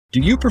Do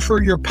you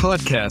prefer your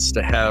podcast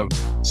to have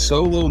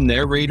solo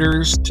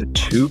narrators to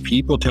two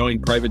people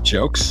telling private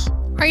jokes?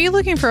 Are you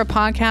looking for a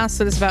podcast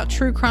that is about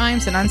true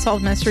crimes and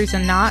unsolved mysteries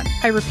and not,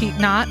 I repeat,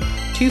 not,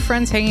 two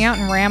friends hanging out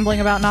and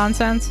rambling about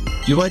nonsense? Do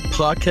you like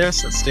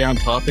podcasts that stay on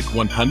topic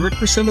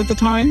 100% of the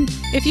time?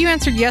 If you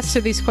answered yes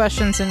to these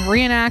questions and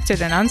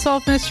reenacted an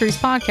Unsolved Mysteries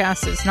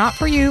podcast, is not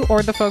for you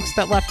or the folks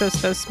that left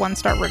us those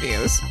one-star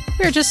reviews.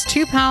 We are just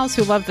two pals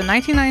who love the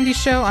 1990s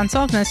show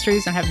Unsolved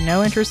Mysteries and have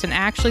no interest in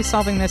actually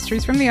solving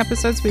mysteries from the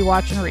episodes we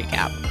watch and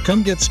recap.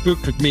 Come get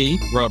spooked with me,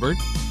 Robert,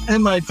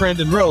 and my friend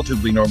and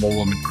relatively normal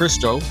woman,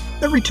 Christo,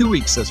 every 2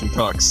 weeks as we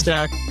talk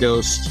stack,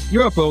 ghosts,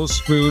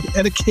 UFOs, food,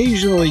 and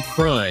occasionally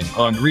crime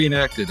on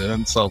Reenacted and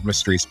Unsolved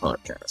Mysteries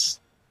podcast.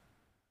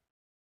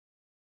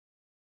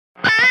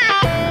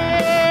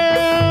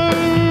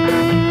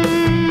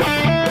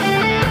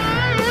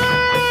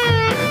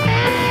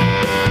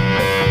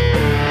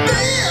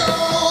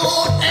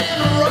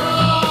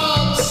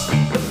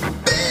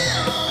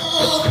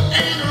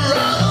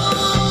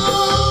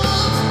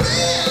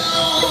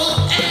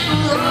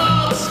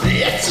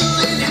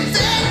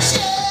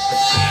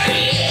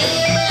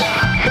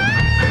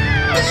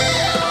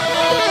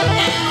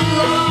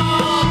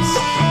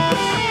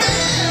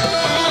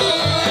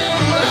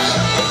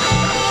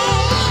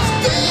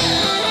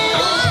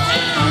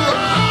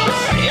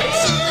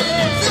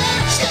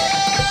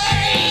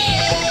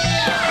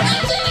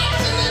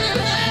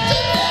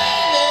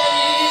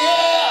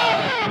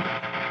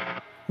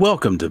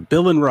 Welcome to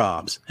Bill and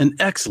Rob's, an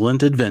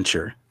excellent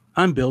adventure.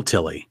 I'm Bill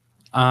Tilley.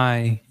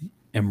 I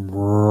am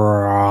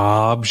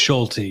Rob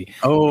Schulte.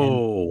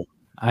 Oh. And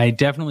I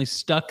definitely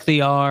stuck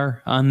the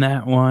R on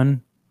that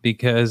one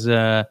because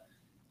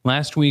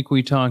last week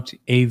we talked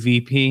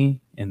AVP,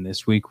 and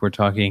this week we're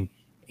talking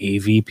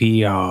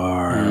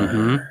AVPR.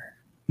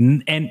 Mm-hmm.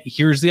 And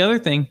here's the other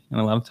thing, and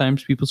a lot of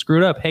times people screw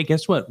it up. Hey,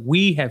 guess what?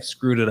 We have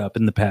screwed it up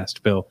in the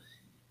past, Bill.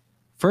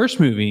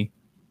 First movie,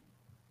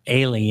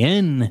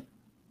 Alien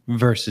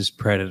versus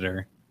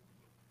Predator.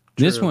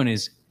 True. This one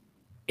is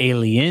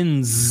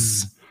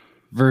Aliens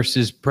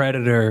versus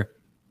Predator :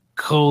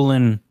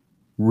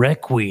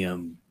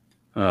 Requiem.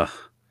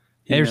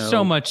 There's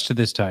so much to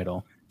this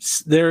title.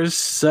 There's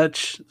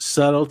such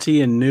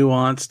subtlety and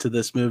nuance to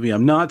this movie.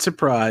 I'm not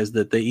surprised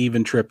that they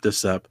even tripped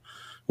us up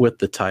with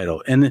the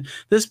title. And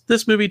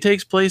this movie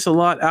takes place a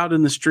lot out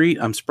in the street.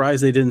 I'm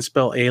surprised they didn't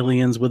spell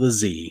aliens with a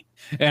Z.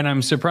 And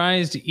I'm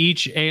surprised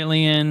each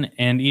alien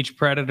and each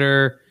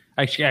predator,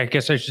 I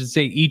guess I should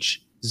say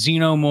each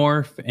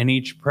xenomorph and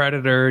each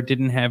predator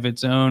didn't have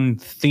its own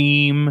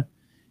theme.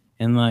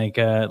 And like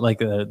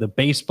the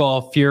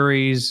baseball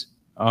furies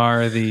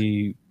are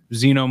the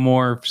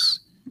xenomorphs.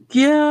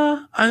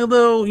 Yeah,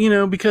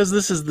 although, because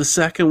this is the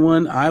second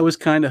one, I was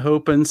kind of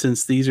hoping,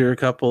 since these are a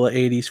couple of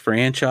 80s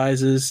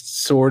franchises,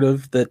 sort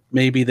of, that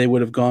maybe they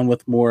would have gone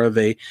with more of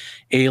a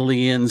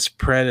Aliens,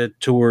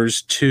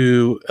 Predators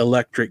 2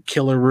 Electric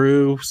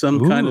Killaroo,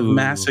 some kind of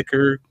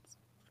massacre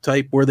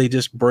type where they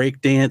just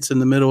break dance in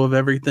the middle of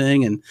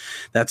everything, and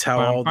that's how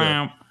all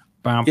the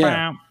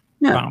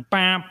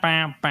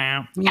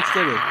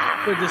instead of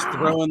they're just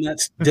throwing that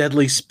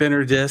deadly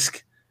spinner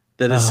disc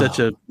that is such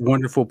a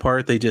wonderful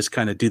part, they just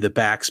kind of do the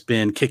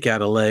backspin, kick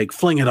out a leg,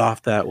 fling it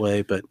off that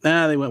way, but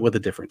they went with a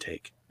different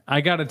take.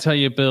 I got to tell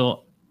you,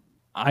 Bill,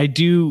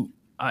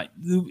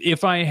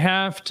 if I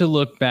have to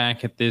look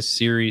back at this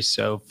series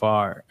so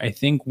far, I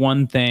think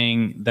one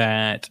thing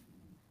that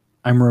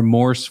I'm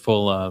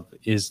remorseful of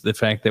is the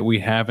fact that we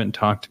haven't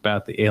talked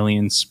about the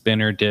alien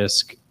spinner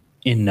disc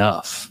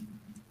enough.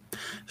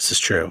 This is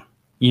true.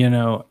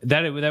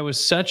 That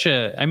was such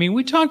a,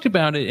 we talked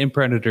about it in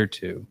Predator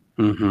 2,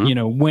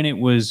 when it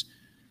was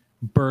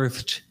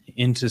birthed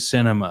into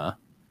cinema,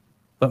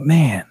 but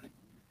man,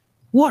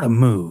 what a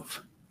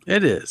move.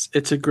 It is.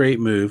 It's a great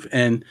move.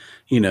 And,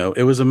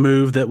 it was a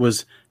move that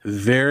was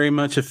very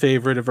much a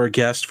favorite of our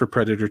guest for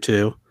Predator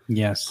 2.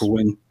 Yes. For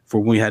when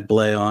we had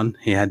Blay on,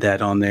 he had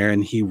that on there,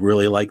 and he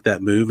really liked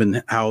that move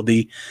and how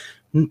they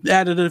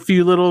added a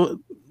few little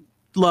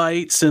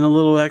lights and a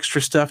little extra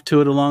stuff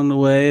to it along the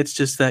way. It's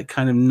just that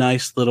kind of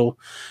nice little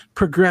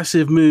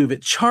progressive move.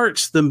 It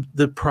charts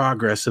the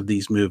progress of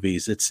these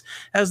movies. It's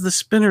as the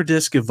spinner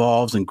disc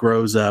evolves and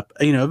grows up,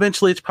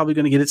 eventually it's probably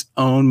going to get its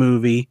own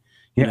movie.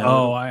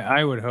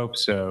 I would hope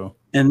so.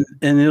 And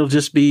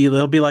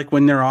they'll be like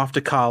when they're off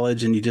to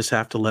college and you just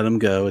have to let them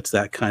go. It's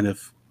that kind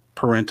of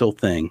parental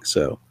thing.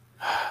 So,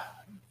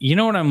 you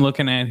know what I'm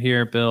looking at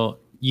here, Bill?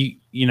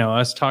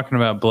 Us talking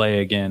about Blay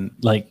again,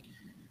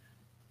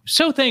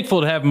 so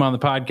thankful to have him on the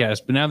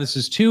podcast, but now this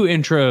is 2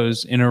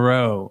 intros in a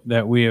row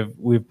that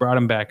we've brought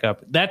him back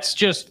up. That's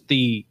just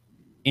the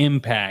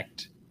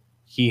impact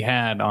he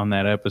had on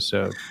that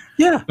episode.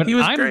 Yeah, but he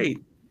was great.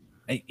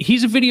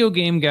 He's a video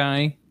game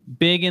guy,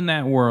 big in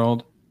that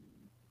world.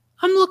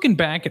 I'm looking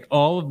back at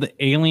all of the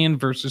Alien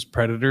versus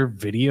Predator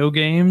video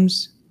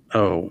games.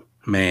 Oh,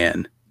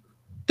 man.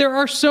 There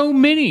are so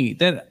many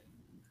that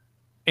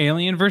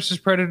Alien vs.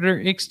 Predator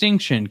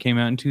Extinction came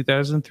out in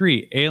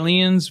 2003.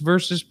 Aliens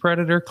vs.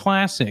 Predator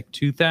Classic,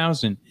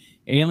 2000.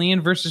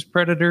 Alien vs.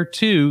 Predator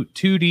 2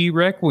 2D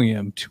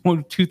Requiem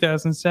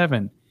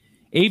 2007.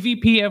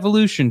 AVP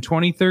Evolution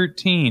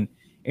 2013.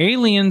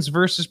 Aliens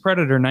vs.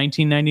 Predator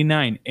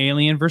 1999.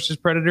 Alien vs.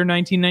 Predator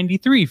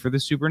 1993 for the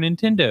Super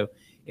Nintendo.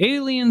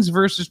 Aliens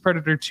vs.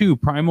 Predator 2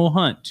 Primal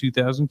Hunt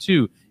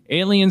 2002.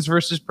 Aliens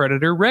vs.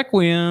 Predator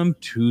Requiem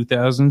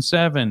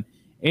 2007.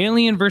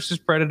 Alien vs.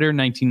 Predator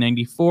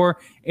 1994.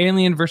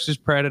 Alien vs.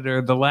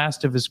 Predator The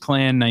Last of His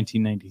Clan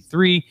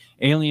 1993.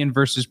 Alien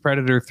vs.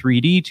 Predator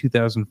 3D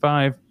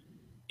 2005.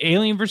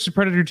 Alien vs.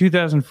 Predator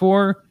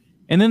 2004.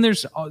 And then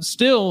there's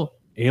still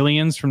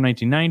Aliens from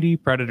 1990.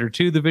 Predator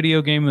 2, the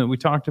video game that we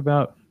talked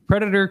about.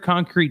 Predator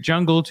Concrete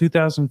Jungle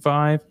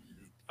 2005.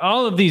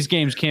 All of these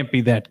games can't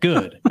be that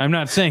good. I'm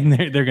not saying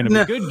they're going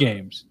to be good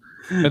games,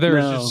 but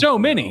there's just so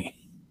many.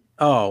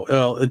 Oh,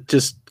 well, it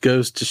just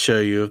goes to show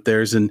you if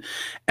there's an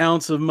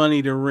ounce of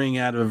money to wring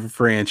out of a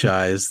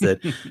franchise that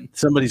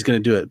somebody's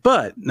going to do it.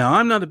 But now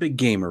I'm not a big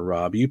gamer,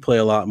 Rob. You play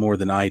a lot more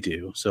than I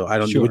do. So I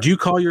don't know. Would you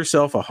call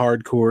yourself a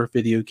hardcore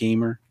video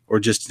gamer or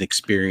just an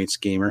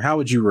experienced gamer? How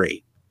would you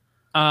rate?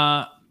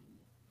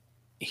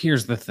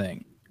 Here's the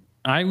thing.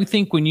 I would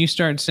think when you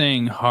start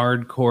saying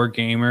hardcore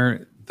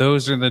gamer,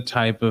 those are the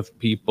type of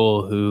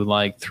people who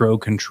like throw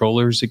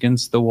controllers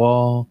against the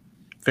wall.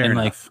 Fair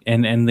enough.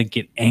 And they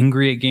get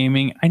angry at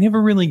gaming. I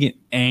never really get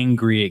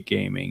angry at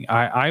gaming.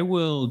 I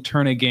will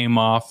turn a game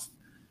off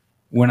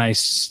when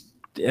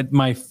at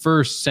my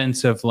first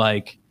sense of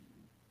like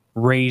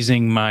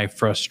raising my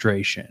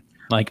frustration.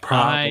 Like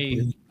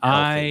I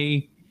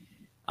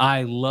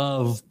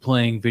love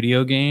playing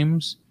video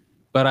games,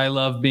 but I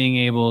love being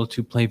able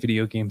to play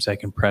video games I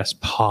can press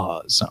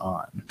pause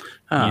on.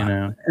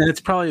 And it's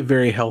probably a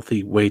very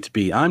healthy way to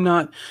be. I'm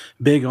not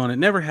big on it,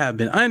 never have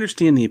been. I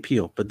understand the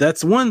appeal, but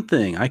that's one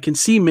thing. I can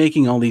see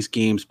making all these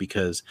games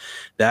because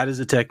that is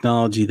a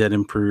technology that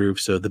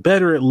improves. So the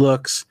better it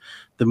looks,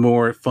 the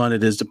more fun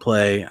it is to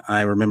play.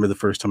 I remember the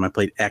first time I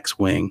played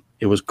X-Wing.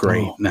 It was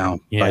great.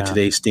 By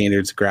today's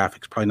standards,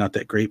 graphics probably not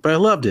that great, but I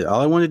loved it. All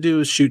I wanted to do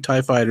was shoot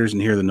TIE fighters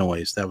and hear the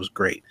noise. That was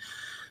great.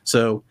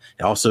 So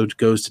it also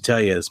goes to tell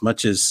you, as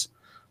much as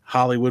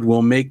Hollywood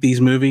will make these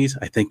movies,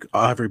 I think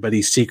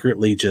everybody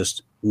secretly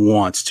just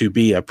wants to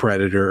be a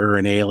Predator or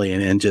an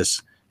Alien and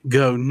just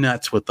go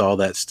nuts with all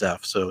that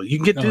stuff. So you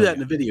can do that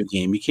in a video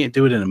game. You can't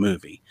do it in a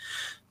movie.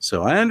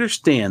 So I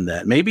understand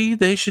that. Maybe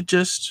they should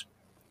just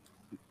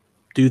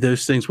do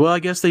those things. Well, I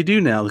guess they do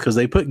now because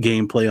they put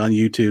gameplay on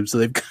YouTube.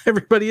 So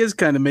everybody is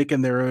kind of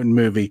making their own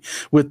movie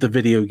with the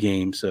video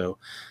game. So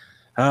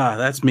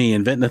that's me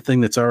inventing a thing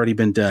that's already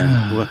been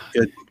done. Well,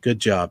 good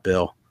job,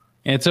 Bill.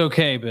 It's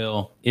okay,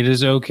 Bill. It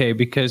is okay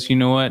because you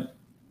know what?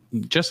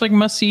 Just like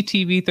Must See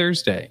TV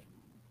Thursday,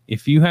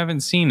 if you haven't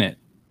seen it,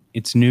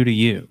 it's new to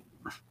you.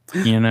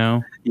 You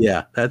know?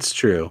 Yeah, that's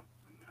true.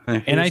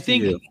 And I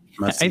think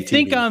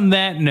on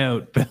that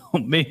note, Bill,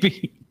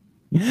 maybe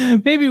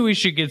we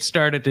should get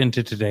started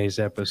into today's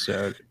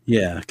episode.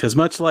 Yeah, because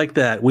much like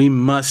that, we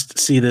must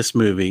see this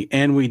movie,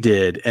 and we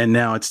did. And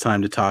now it's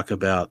time to talk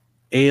about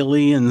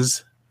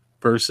Aliens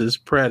versus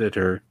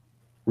Predator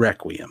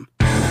Requiem.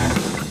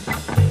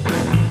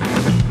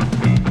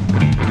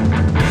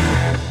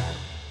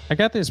 I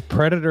got this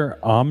Predator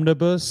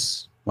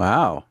Omnibus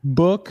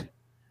book,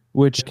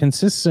 which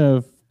consists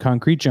of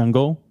Concrete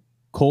Jungle,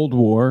 Cold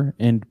War,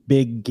 and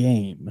Big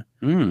Game.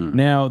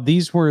 Now,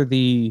 these were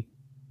the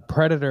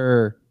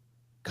Predator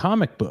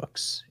comic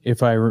books.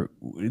 This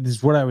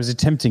is what I was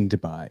attempting to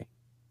buy,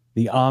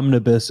 the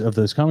omnibus of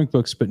those comic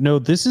books. But no,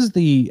 this is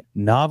the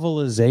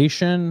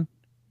novelization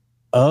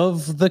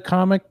of the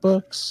comic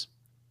books,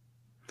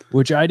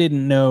 which I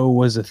didn't know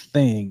was a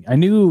thing. I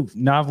knew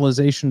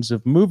novelizations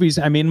of movies.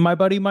 I mean, my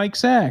buddy Mike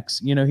Sachs,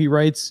 he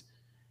writes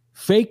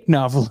fake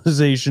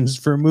novelizations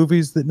for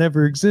movies that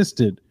never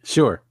existed.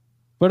 Sure.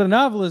 But a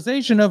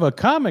novelization of a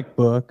comic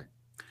book.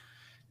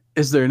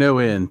 Is there no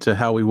end to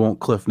how we won't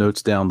Cliff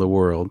Notes down the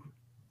world?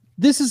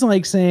 This is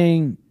like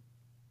saying,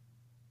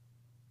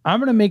 I'm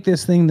going to make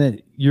this thing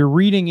that you're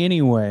reading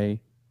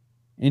anyway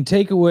and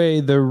take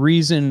away the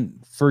reason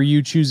for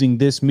you choosing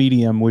this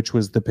medium, which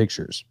was the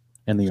pictures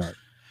and the art.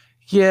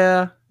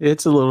 Yeah,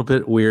 it's a little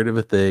bit weird of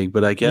a thing,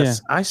 but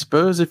I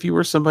suppose if you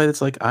were somebody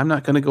that's like, I'm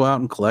not going to go out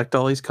and collect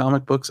all these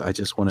comic books, I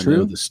just want to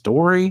know the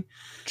story.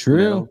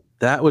 True.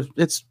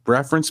 It's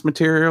reference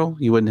material.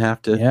 You wouldn't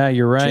have to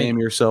you're right. jam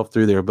yourself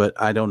through there. But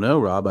I don't know,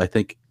 Rob. I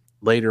think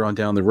later on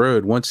down the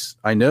road, once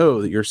I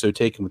know that you're so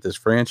taken with this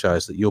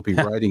franchise that you'll be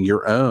writing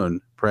your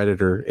own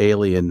Predator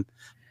Alien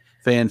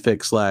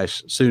fanfic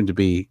 / soon to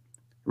be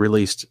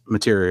released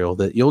material,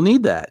 that you'll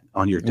need that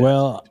on your desk.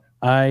 Well,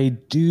 I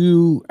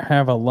do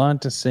have a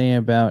lot to say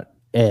about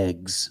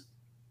eggs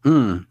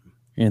in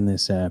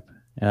this app.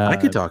 I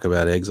could talk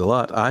about eggs a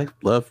lot. I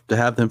love to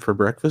have them for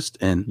breakfast.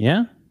 And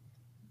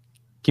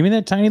give me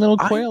that tiny little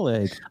quail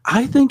egg.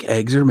 I think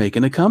eggs are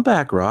making a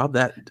comeback, Rob.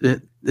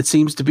 It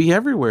seems to be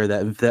everywhere,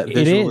 that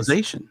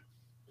visualization.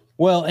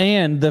 Well,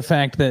 and the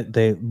fact that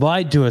they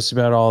lied to us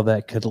about all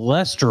that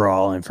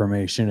cholesterol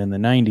information in the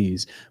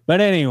 90s. But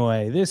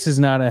anyway, this is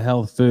not a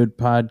health food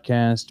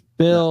podcast.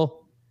 Bill,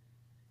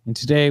 And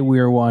today we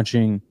are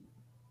watching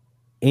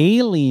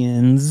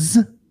Aliens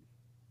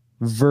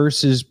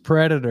versus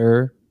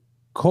Predator,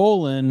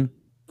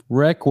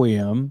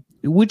 Requiem.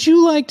 Would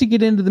you like to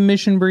get into the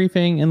mission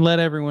briefing and let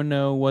everyone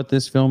know what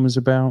this film is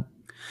about?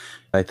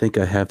 I think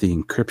I have the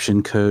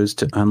encryption codes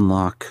to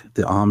unlock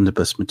the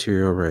omnibus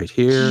material right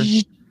here.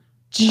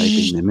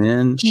 Typing them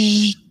in.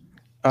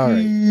 All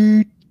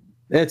right.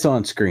 It's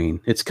on screen.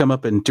 It's come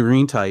up in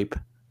green type.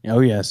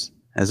 Oh, yes.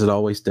 As it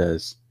always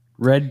does.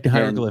 Red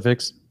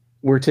hieroglyphics. And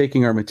we're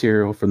taking our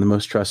material from the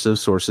most trusted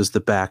sources, the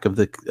back of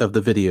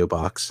the video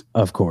box.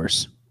 Of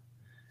course.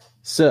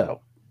 So,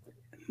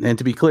 and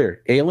to be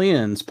clear,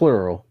 Aliens,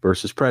 plural,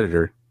 versus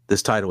Predator,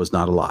 this title is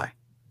not a lie.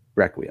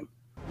 Requiem.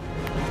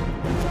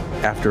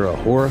 After a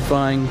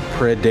horrifying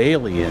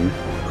Predalien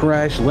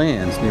crash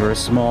lands near a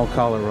small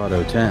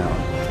Colorado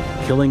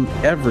town, killing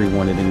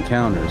everyone it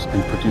encounters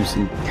and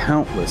producing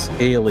countless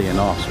alien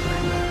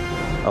offspring,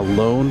 a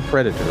lone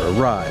predator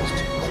arrives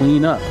to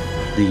clean up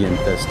the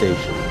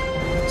infestation.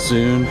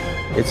 Soon,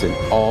 it's an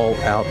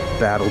all-out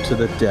battle to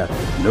the death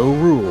with no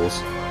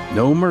rules,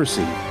 no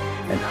mercy,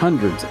 and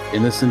hundreds of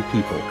innocent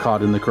people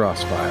caught in the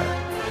crossfire.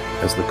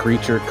 As the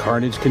creature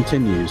carnage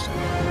continues,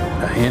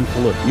 a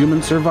handful of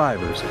human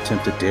survivors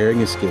attempt a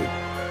daring escape,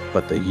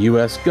 but the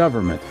U.S.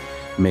 government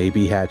may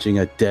be hatching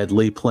a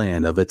deadly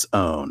plan of its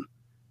own.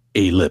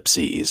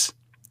 Ellipses.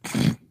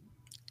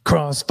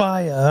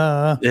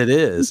 Crossfire. It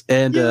is.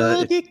 And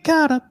you'll get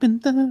caught up in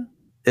the...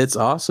 It's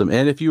awesome.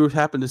 And if you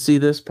happen to see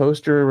this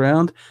poster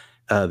around,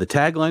 the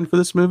tagline for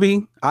this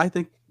movie, I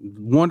think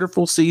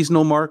wonderful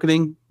seasonal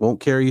marketing, won't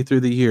carry you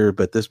through the year,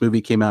 but this movie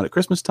came out at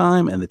Christmas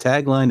time, and the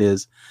tagline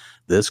is,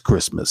 "This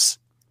Christmas,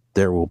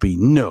 there will be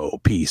no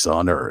peace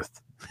on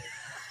earth."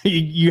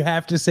 You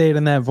have to say it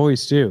in that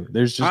voice, too.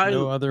 There's just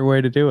no other way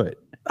to do it.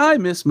 I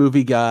miss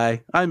Movie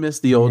Guy. I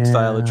miss the old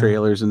style of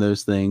trailers and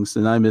those things,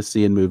 and I miss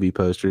seeing movie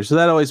posters. So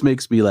that always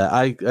makes me laugh.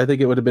 I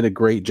think it would have been a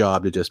great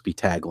job to just be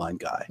tagline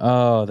guy.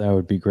 Oh, that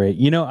would be great.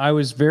 You know, I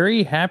was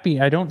very happy.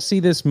 I don't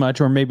see this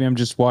much, or maybe I'm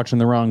just watching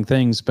the wrong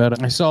things,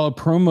 but I saw a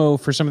promo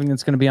for something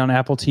that's going to be on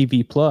Apple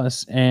TV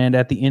Plus, and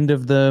at the end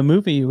of the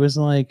movie, it was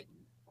like,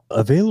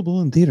 available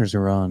in theaters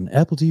or on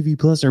Apple TV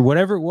Plus or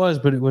whatever it was,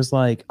 but it was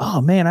like,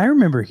 oh man, I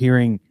remember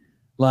hearing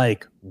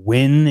like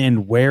when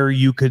and where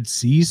you could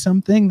see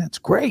something. That's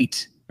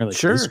great. Or like,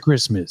 sure. This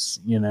Christmas,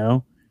 you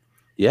know?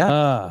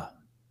 Yeah.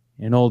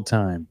 An old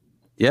time.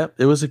 Yep.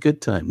 It was a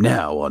good time.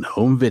 Now on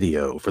home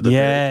video for the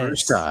very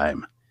first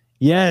time.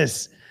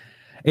 Yes.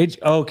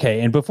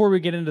 Okay. And before we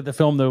get into the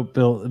film though,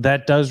 Bill,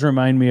 that does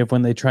remind me of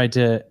when they tried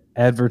to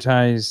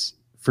advertise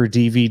for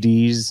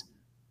DVDs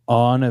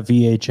on a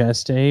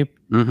VHS tape.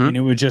 Mm-hmm. And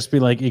it would just be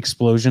like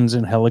explosions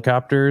and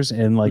helicopters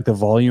and like the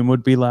volume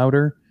would be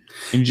louder.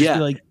 And you just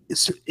be like,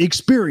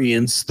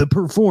 experience the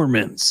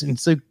performance. And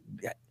it's like,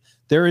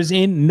 there is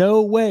in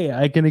no way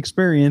I can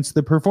experience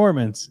the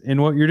performance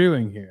in what you're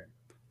doing here.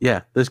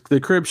 Yeah. The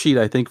crib sheet,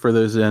 I think, for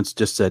those events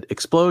just said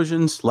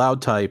explosions,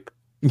 loud type,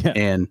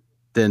 and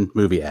then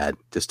movie ad.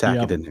 Just tack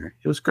it in there.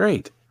 It was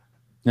great.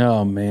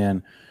 Oh,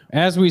 man.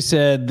 As we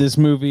said, this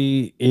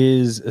movie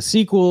is a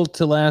sequel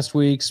to last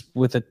week's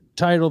with a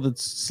title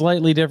that's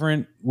slightly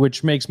different,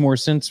 which makes more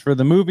sense for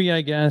the movie,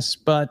 I guess.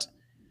 But,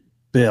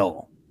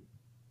 Bill,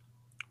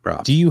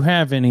 do you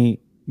have any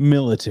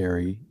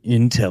military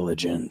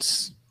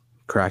intelligence?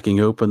 Cracking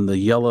open the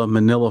yellow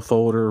manila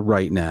folder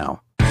right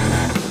now.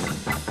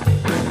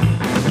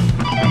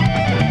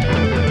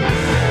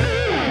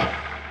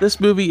 This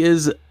movie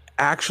is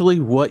actually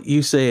what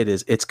you say it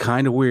is. It's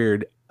kind of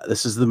weird.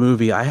 This is the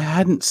movie I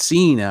hadn't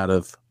seen out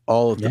of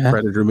all of the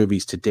Predator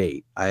movies to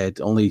date. I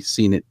had only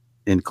seen it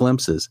in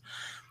glimpses.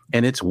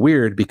 And it's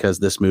weird because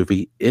this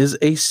movie is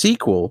a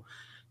sequel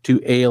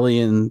to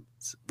Aliens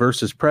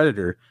versus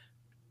Predator.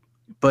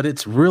 But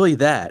it's really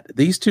that.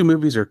 These two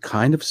movies are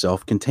kind of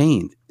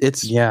self-contained.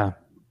 It's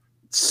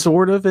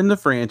sort of in the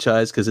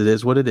franchise because it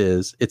is what it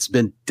is. It's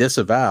been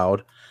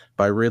disavowed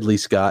by Ridley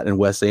Scott and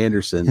Wes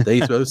Anderson. They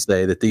both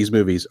say that these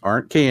movies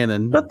aren't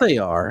canon, but they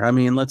are. I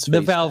mean, let's face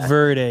the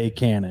Valverde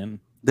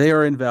canon. They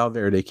are in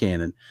Valverde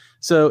canon.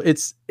 So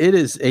it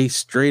is a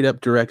straight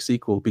up direct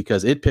sequel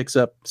because it picks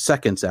up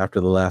seconds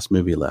after the last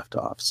movie left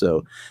off.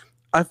 So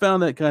I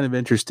found that kind of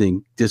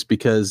interesting just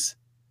because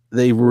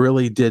they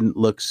really didn't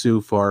look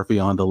so far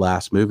beyond the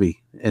last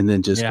movie and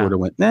then just sort of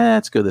went, nah,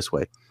 let's go this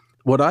way.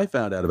 What I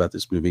found out about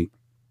this movie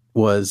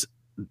was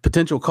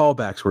potential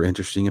callbacks were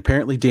interesting.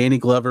 Apparently Danny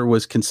Glover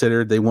was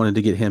considered. They wanted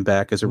to get him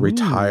back as a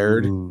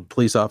retired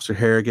police officer.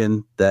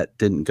 Harrigan. That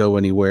didn't go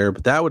anywhere,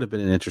 but that would have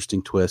been an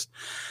interesting twist.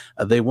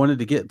 They wanted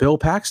to get Bill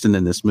Paxton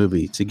in this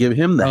movie to give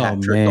him the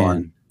hat trick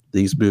on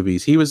these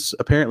movies. He was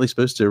apparently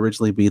supposed to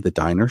originally be the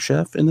diner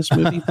chef in this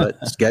movie, but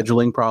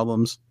scheduling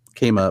problems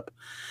came up.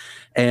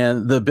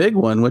 And the big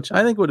one, which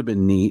I think would have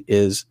been neat,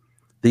 is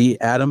the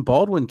Adam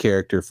Baldwin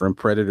character from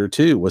Predator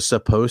 2 was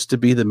supposed to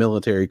be the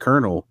military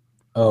colonel.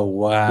 Oh,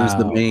 wow. Who's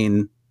the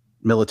main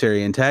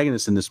military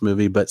antagonist in this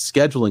movie, but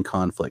scheduling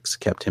conflicts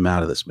kept him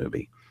out of this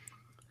movie.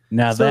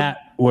 Now that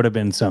would have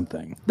been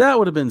something. That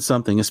would have been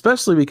something,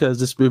 especially because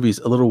this movie's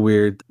a little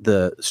weird.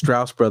 The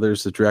Strauss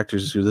brothers, the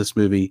directors of this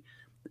movie,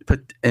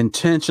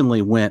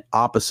 intentionally went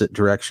opposite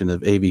direction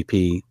of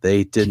AVP.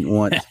 They didn't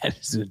want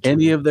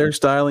any of their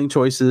styling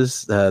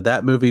choices.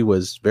 That movie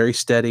was very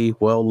steady,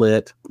 well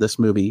lit. This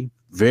movie,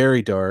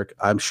 very dark.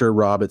 I'm sure,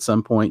 Rob, at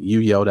some point you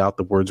yelled out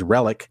the words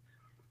relic.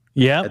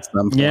 Yeah. At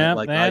some point,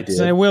 like I did.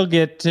 I will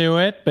get to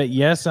it, but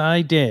yes,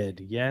 I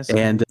did. Yes.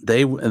 And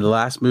they, in the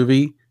last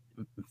movie,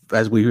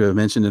 as we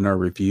mentioned in our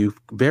review,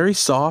 very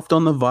soft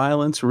on the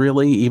violence,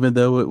 really, even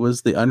though it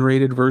was the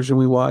unrated version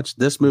we watched.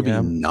 This movie,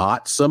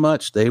 not so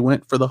much. They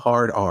went for the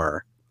hard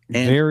R.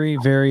 And very,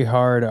 very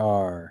hard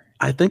R.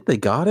 I think they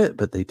got it,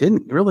 but they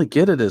didn't really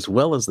get it as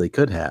well as they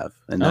could have.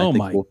 And oh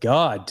my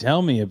God,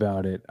 tell me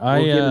about it.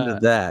 We'll get into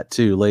that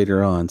too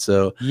later on.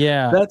 So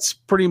yeah, that's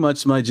pretty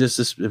much my gist.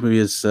 This movie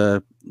is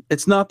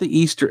it's not the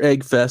Easter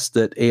egg fest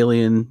that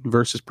Alien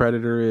versus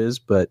Predator is,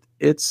 but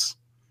it's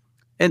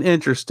an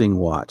interesting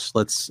watch.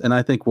 And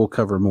I think we'll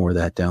cover more of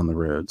that down the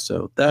road.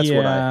 So that's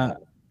what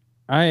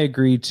I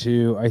agree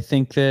too. I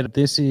think that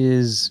this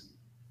is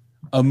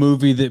a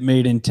movie that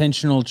made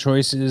intentional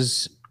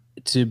choices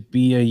to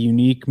be a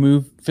unique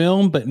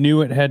film, but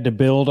knew it had to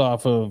build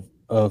off of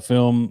a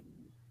film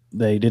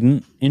they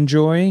didn't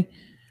enjoy.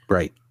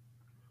 Right.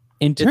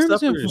 In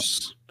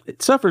terms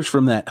it suffers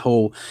from that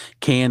whole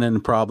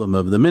canon problem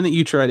of the minute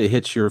you try to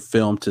hitch your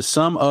film to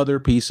some other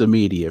piece of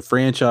media,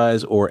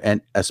 franchise, or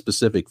a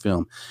specific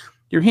film,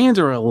 your hands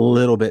are a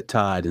little bit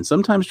tied. And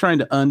sometimes trying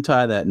to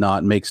untie that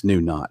knot makes new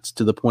knots,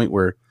 to the point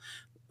where,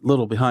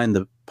 little behind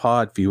the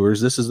pod viewers,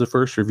 this is the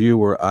first review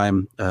where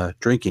I'm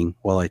drinking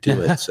while I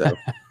do it. So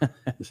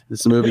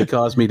this movie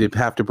caused me to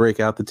have to break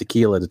out the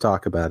tequila to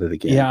talk about it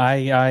again.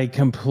 Yeah, I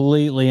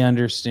completely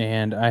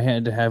understand. I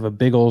had to have a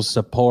big old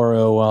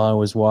Sapporo while I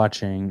was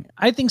watching.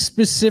 I think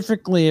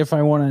specifically, if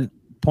I want to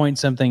point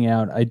something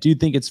out, I do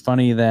think it's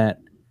funny that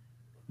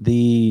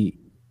the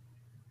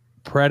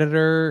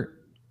predator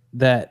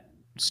that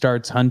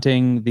starts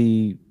hunting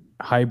the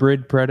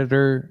hybrid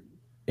predator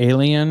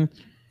alien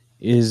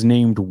is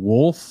named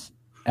Wolf,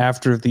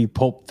 after the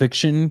Pulp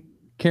Fiction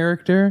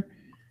character.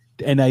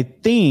 And I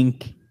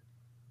think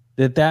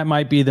that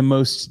might be the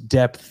most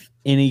depth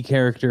any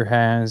character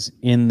has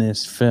in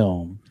this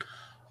film.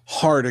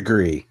 Hard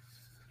agree.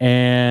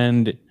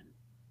 And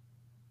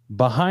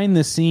behind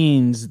the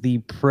scenes, the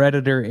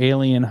Predator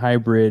alien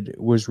hybrid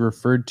was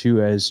referred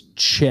to as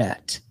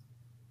Chet.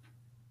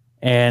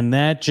 And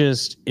that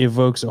just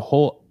evokes a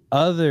whole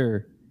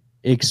other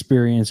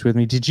experience with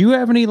me. Did you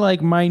have any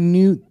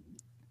minute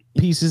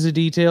pieces of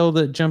detail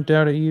that jumped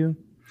out at you?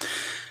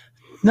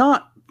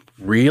 Not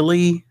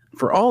really.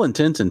 For all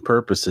intents and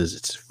purposes,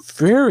 it's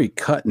very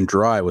cut and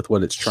dry with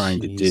what it's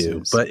trying to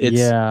do. But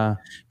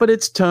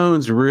its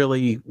tones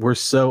really were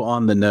so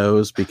on the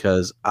nose,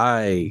 because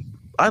I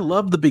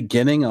love the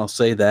beginning. I'll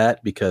say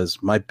that, because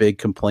my big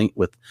complaint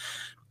with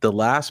the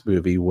last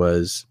movie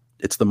was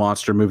it's the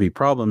monster movie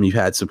problem. You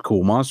had some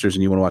cool monsters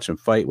and you want to watch them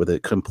fight, with a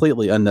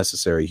completely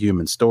unnecessary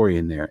human story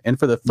in there. And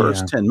for the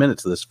first 10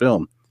 minutes of this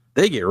film,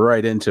 they get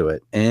right into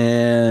it,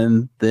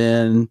 and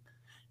then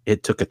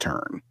it took a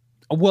turn.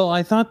 Well,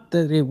 I thought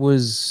that it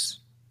was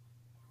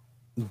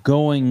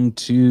going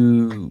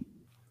to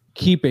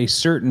keep a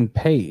certain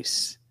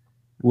pace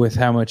with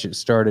how much it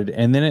started,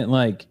 and then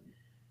it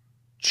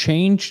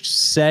changed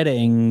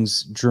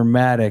settings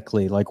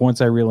dramatically. Once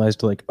I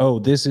realized oh,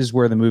 this is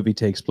where the movie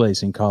takes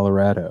place, in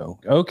Colorado.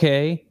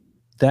 Okay,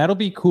 that'll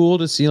be cool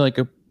to see a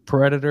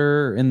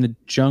predator in the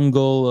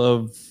jungle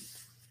of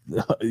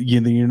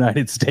in the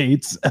United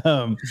States.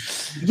 And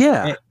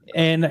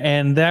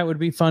that would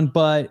be fun.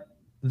 But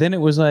then it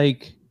was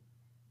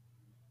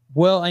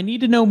well, I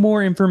need to know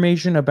more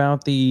information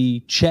about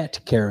the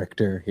Chet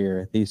character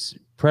here, this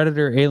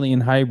predator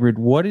alien hybrid.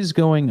 What is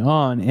going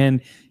on?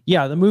 And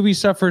yeah, the movie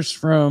suffers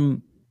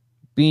from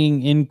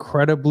being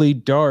incredibly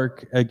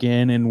dark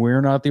again, and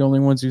we're not the only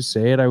ones who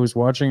say it. I was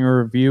watching a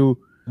review,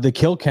 The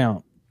Kill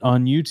Count,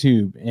 on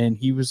YouTube, and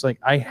he was like,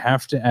 I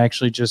have to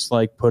actually just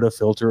put a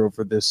filter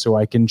over this so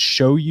I can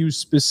show you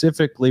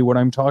specifically what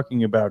I'm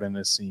talking about in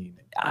this scene.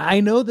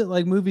 I know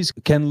that movies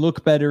can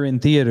look better in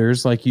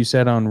theaters, like you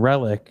said on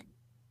Relic,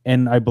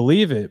 and I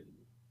believe it,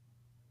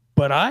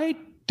 but I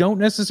don't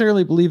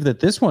necessarily believe that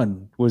this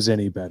one was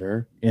any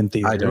better in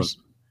theaters.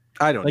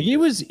 I don't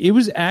it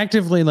was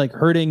actively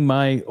hurting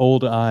my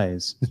old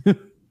eyes.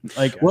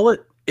 Well,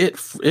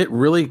 it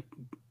really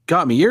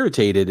got me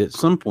irritated at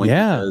some point,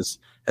 because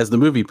as the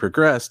movie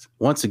progressed,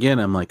 once again,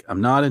 I'm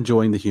I'm not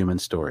enjoying the human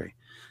story.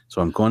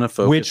 So I'm going to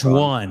focus Which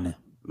one?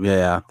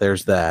 Yeah,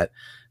 there's that.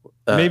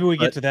 Maybe we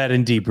get to that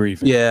in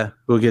debriefing. Yeah,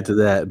 we'll get to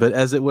that. But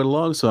as it went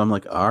along, so I'm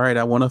all right,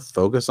 I want to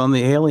focus on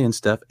the alien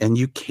stuff, and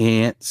you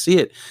can't see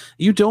it.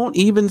 You don't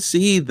even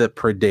see the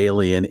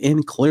Predalien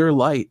in clear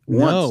light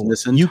once in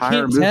this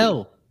entire movie.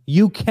 Tell.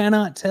 You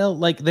cannot tell.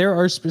 There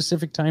are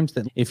specific times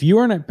that if you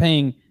are not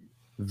paying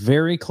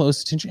very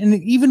close attention,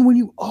 and even when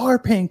you are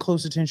paying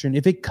close attention,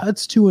 if it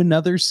cuts to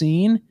another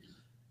scene,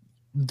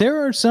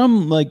 there are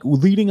some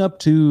leading up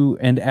to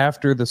and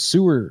after the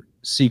sewer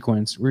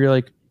sequence where you're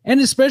like, and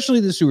especially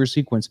the sewer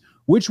sequence,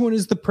 which one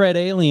is the pred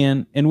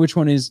alien and which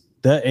one is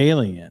the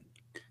alien?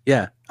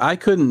 Yeah, I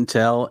couldn't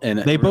tell. And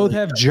they both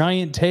have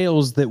giant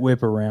tails that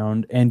whip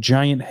around and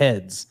giant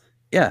heads.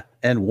 Yeah,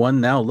 and one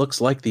now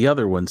looks like the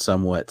other one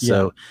somewhat.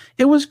 So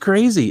it was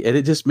crazy. And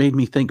it just made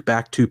me think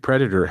back to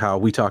Predator, how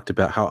we talked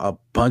about how a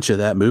bunch of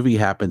that movie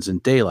happens in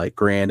daylight.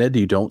 Granted,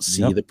 you don't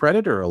see the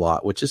Predator a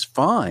lot, which is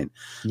fine.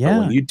 Yeah. But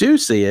when you do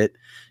see it,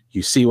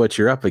 you see what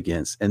you're up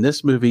against. And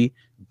this movie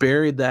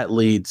buried that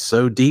lead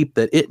so deep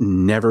that it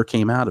never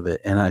came out of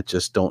it. And I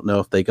just don't know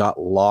if they got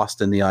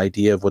lost in the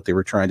idea of what they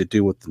were trying to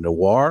do with the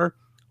noir,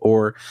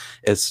 or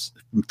as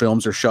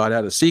films are shot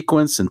out of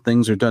sequence and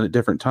things are done at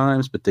different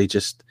times, but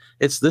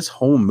it's this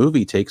whole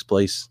movie takes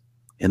place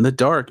in the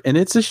dark. And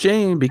it's a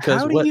shame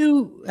because how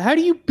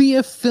do you be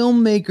a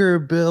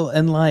filmmaker, Bill,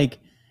 and like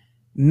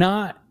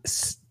not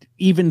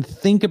even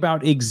think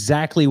about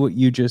exactly what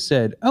you just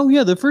said? Oh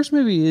yeah, the first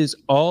movie is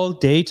all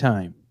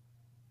daytime.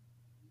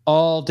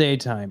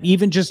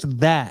 Even just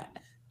that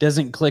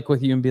doesn't click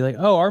with you and be like,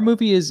 oh, our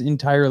movie is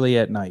entirely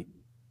at night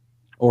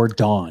or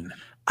dawn.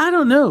 I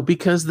don't know,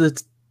 because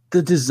the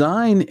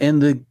design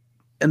and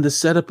the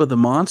setup of the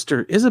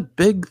monster is a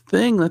big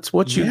thing. That's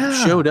what you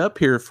showed up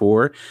here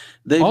for.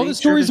 All the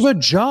stories about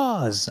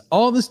Jaws,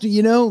 all this,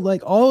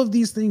 like all of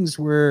these things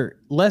where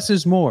less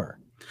is more.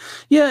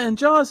 Yeah, and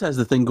Jaws has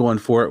the thing going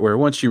for it where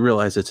once you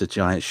realize it's a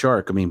giant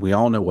shark, I mean, we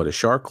all know what a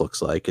shark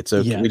looks like. It's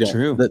okay. Yeah,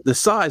 true. The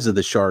size of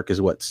the shark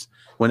is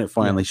when it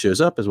finally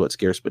shows up is what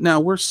scares. But now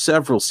we're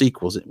several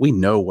sequels. We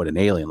know what an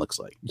alien looks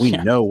like. We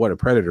know what a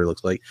predator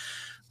looks like.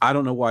 I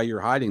don't know why you're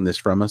hiding this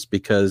from us,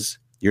 because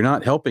you're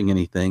not helping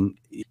anything.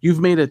 You've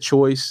made a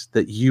choice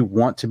that you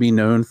want to be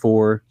known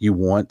for. You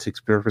want to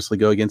purposely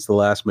go against the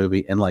last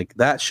movie. And like,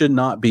 that should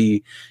not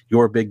be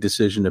your big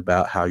decision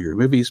about how your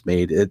movie's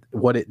made.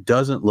 What it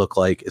doesn't look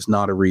like is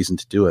not a reason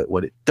to do it.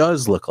 What it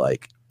does look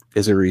like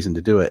is a reason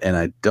to do it. And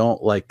I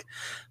don't like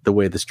the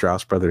way the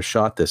Strauss brothers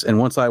shot this. And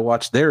once I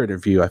watched their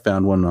interview, I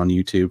found one on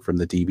YouTube from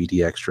the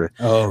DVD extra.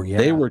 Oh yeah.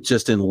 They were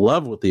just in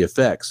love with the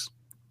effects.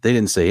 They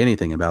didn't say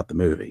anything about the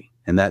movie.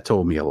 And that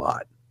told me a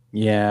lot.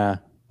 Yeah.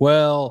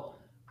 Well,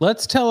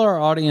 let's tell our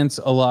audience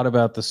a lot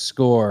about the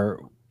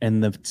score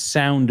and the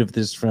sound of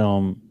this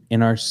film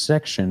in our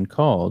section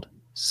called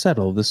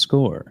Settle the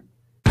Score.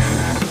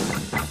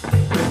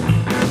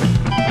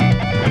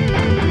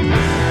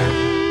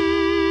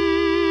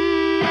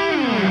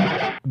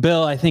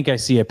 Bill, I think I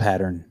see a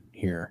pattern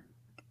here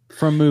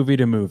from movie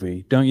to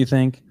movie. Don't you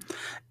think?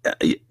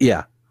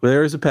 Yeah. Well,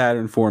 there is a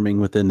pattern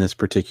forming within this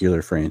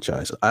particular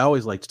franchise. I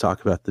always like to talk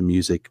about the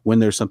music when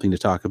there's something to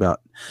talk about.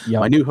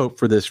 Yep. My new hope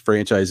for this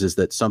franchise is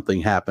that something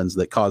happens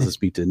that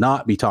causes me to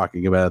not be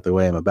talking about it the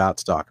way I'm about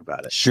to talk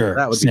about it. Sure.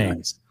 That would be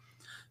nice.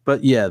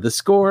 But yeah, the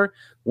score,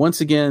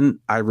 once again,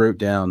 I wrote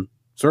down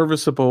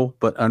serviceable,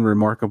 but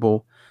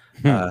unremarkable.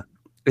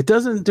 It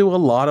doesn't do a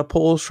lot of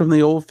pulls from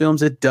the old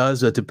films. It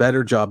does a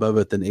better job of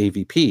it than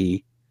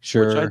AVP,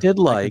 sure, which I did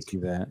like. I can see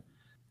that.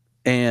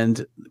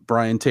 And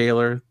Brian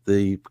Taylor,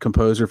 the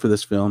composer for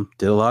this film,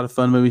 did a lot of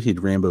fun movies. He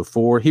did Rambo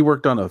 4. He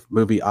worked on a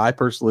movie I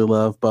personally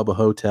love, Bubba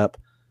Hotep.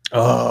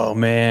 Oh,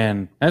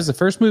 man. That's the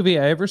first movie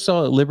I ever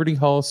saw at Liberty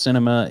Hall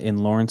Cinema in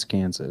Lawrence,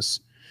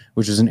 Kansas,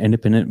 which is an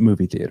independent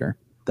movie theater.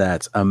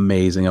 That's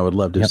amazing. I would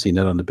love to have seen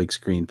it on the big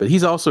screen. But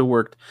he's also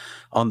worked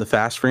on the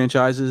Fast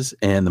franchises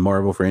and the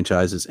Marvel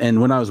franchises.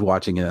 And when I was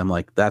watching it, I'm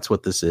like, that's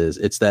what this is.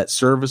 It's that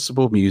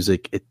serviceable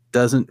music. It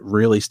doesn't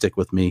really stick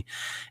with me.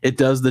 It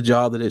does the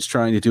job that it's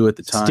trying to do at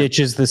the time.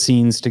 Stitches the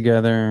scenes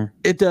together.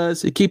 It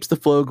does. It keeps the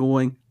flow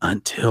going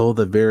until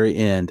the very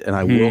end. And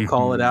I will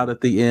call it out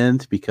at the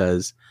end,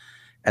 because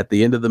at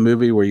the end of the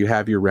movie where you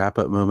have your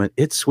wrap-up moment,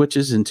 it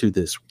switches into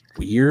this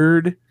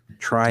weird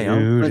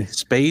triumphant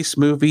space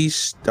movie,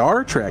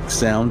 Star Trek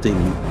sounding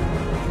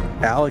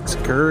Alex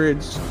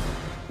Courage,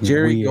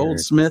 Jerry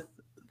Goldsmith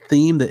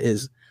theme that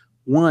is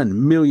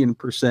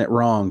 1,000,000%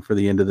 wrong for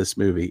the end of this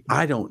movie.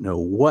 I don't know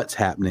what's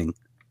happening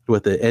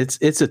with it.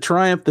 It's a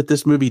triumph that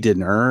this movie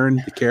didn't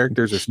earn. The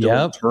characters are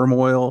still in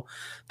turmoil.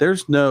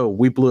 There's no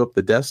 "we blew up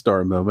the Death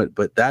Star" moment,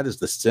 but that's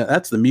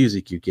the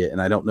music you get.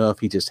 And I don't know if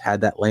he just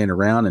had that laying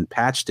around and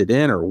patched it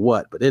in or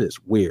what, but it is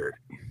weird.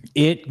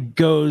 It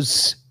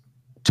goes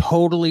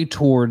totally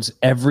towards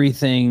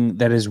everything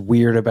that is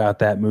weird about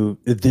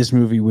this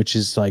movie, which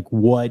is like,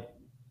 what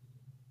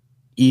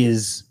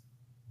is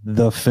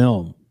the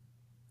film?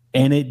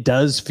 And it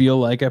does feel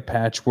like a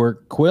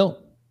patchwork quilt,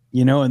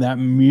 and that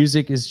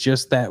music is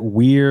just that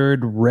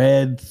weird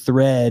red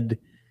thread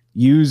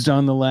used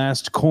on the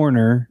last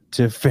corner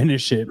to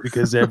finish it,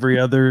 because every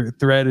other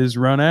thread is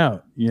run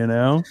out,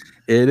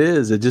 It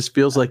is. It just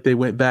feels like they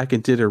went back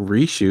and did a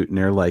reshoot, and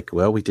they're like,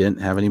 well, we didn't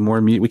have any more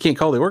music. We can't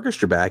call the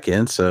orchestra back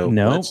in, so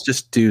let's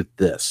just do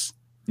this.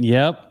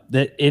 Yep.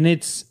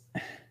 It's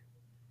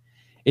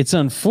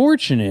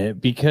unfortunate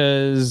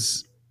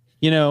because,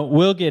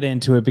 we'll get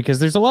into it, because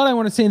there's a lot I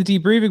want to say in the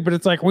debriefing, but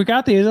it's like, we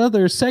got these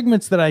other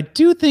segments that I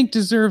do think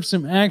deserve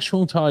some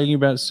actual talking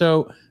about.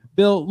 So,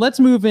 Bill, let's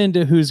move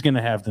into who's going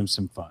to have them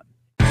some fun.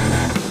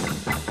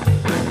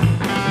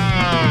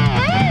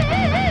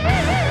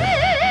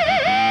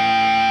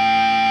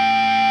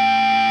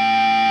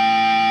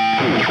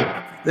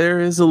 There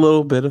is a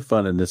little bit of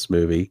fun in this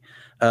movie,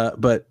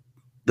 but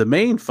the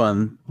main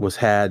fun was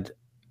had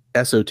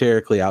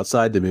esoterically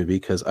outside the movie,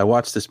 because I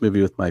watched this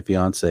movie with my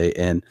fiance,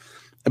 and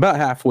about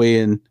halfway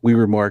in, we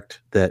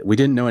remarked that we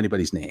didn't know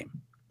anybody's name.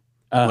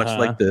 Much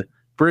like the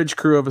bridge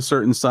crew of a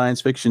certain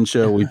science fiction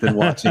show we've been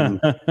watching.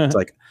 It's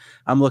like,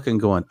 I'm looking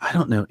going, I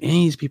don't know any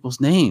of these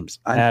people's names.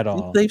 I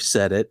think they've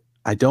said it.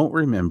 I don't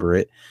remember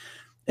it.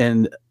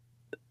 And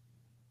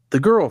the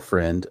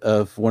girlfriend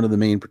of one of the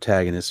main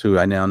protagonists, who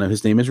I now know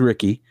his name is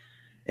Ricky,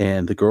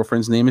 and the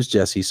girlfriend's name is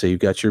Jessie. So you've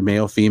got your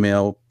male,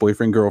 female,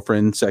 boyfriend,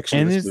 girlfriend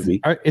section of this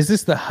movie. Is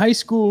this the high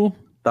school?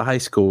 The high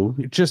school.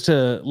 Just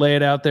to lay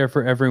it out there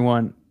for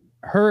everyone,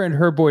 her and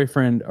her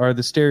boyfriend are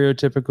the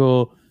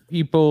stereotypical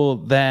people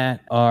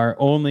that are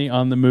only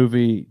on the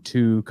movie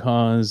to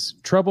cause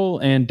trouble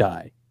and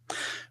die.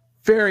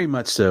 Very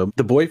much so.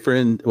 The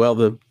boyfriend, well,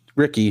 the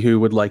Ricky, who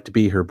would like to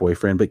be her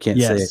boyfriend but can't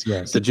say it.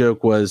 Yes. The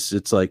joke was,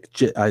 it's like,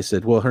 I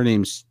said, well, her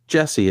name's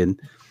Jessie, and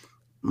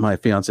my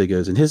fiance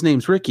goes, and his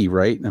name's Ricky,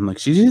 right? And I'm like,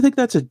 do you think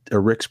that's a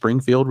Rick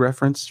Springfield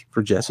reference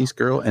for Jessie's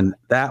girl? And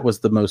that was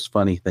the most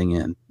funny thing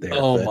in there.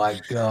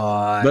 My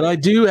God. But I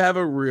do have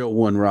a real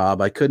one,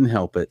 Rob. I couldn't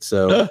help it.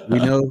 So we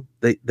know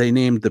they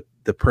named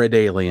the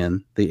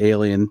Predalien, the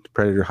alien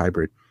predator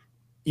hybrid.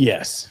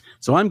 Yes.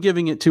 So I'm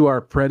giving it to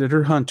our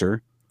predator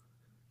hunter.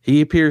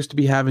 He appears to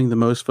be having the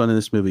most fun in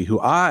this movie, who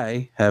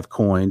I have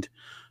coined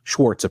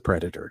Schwartz a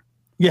Predator.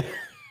 Yeah.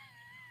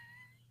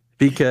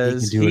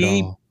 Because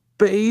he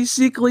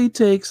basically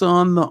takes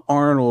on the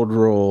Arnold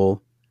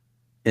role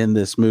in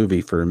this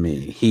movie for me.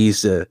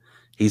 He's a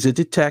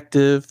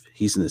detective,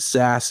 he's an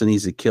assassin,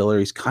 he's a killer.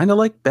 He's kind of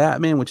like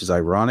Batman, which is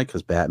ironic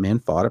because Batman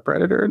fought a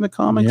predator in the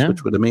comics,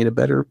 which would have made a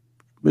better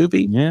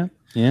movie.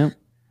 Yeah.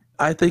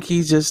 I think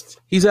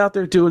he's out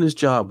there doing his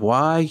job.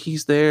 Why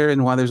he's there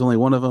and why there's only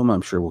one of them,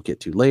 I'm sure we'll get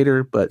to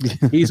later, but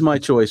he's my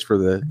choice for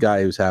the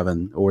guy who's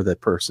having, or the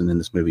person in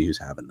this movie who's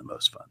having the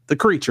most fun. The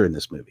creature in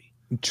this movie.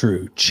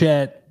 True.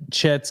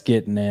 Chet's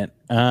getting it.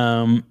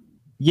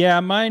 Yeah,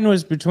 mine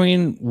was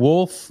between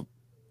Wolf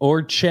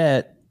or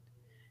Chet,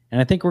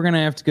 and I think we're going to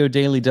have to go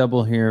daily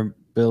double here,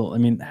 Bill. I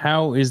mean,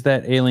 how is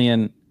that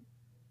alien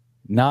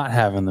not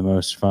having the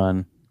most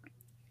fun?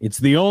 It's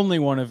the only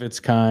one of its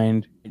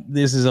kind.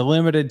 This is a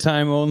limited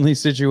time only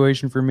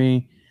situation for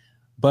me.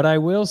 But I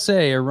will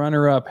say a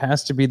runner-up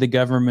has to be the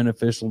government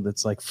official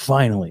that's like,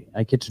 finally,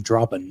 I get to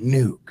drop a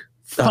nuke.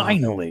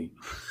 Finally.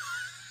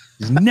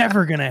 It's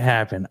never going to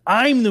happen.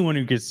 I'm the one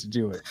who gets to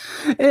do it.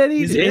 And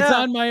it's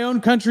on my own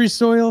country's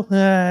soil.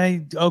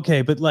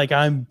 Okay, but like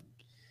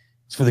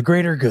it's for the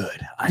greater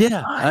good.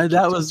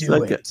 That was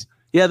like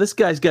this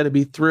guy's got to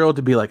be thrilled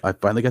to be like, I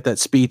finally got that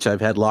speech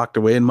I've had locked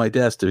away in my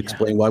desk to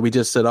explain why we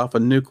just set off a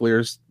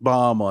nuclear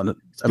bomb on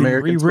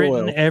American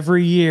soil.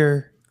 Every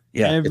year.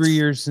 Yeah, every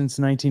year since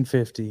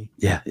 1950.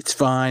 Yeah, it's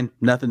fine.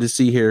 Nothing to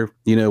see here.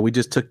 You know, we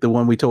just took the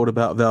one we told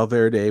about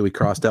Valverde. We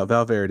crossed out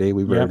Valverde.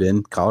 We rode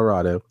in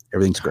Colorado.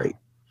 Everything's great.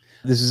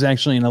 This is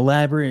actually an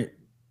elaborate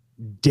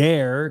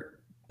dare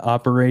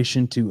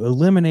operation to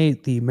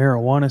eliminate the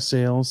marijuana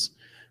sales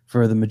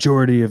for the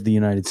majority of the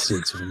United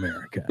States of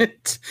America.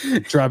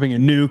 Dropping a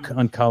nuke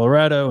on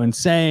Colorado and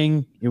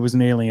saying it was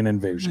an alien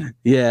invasion.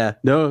 Yeah,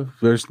 no,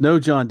 there's no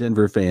John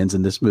Denver fans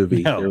in this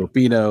movie. No. There will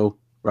be no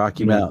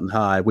Rocky Mountain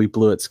High. We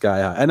blew it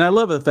sky high. And I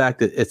love the fact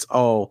that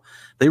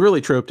they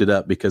really troped it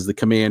up, because the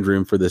command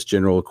room for this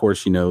general, of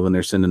course, you know, when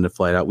they're sending the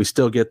flight out, we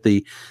still get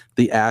the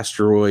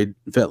asteroid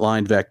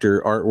line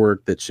vector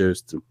artwork that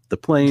shows the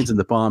planes and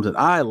the bombs. And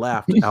I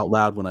laughed out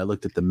loud when I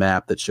looked at the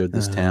map that showed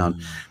this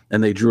town,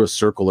 and they drew a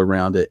circle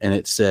around it and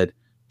it said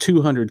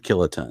 200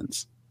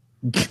 kilotons.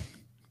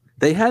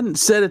 They hadn't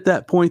said at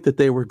that point that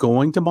they were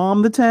going to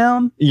bomb the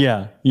town.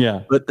 Yeah.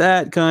 But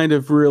that kind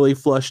of really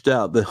flushed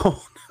out the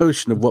whole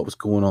notion of what was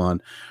going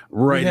on.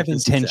 Right. We have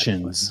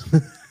intentions.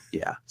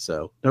 Yeah.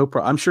 So no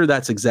problem. I'm sure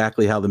that's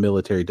exactly how the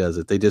military does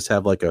it. They just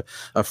have like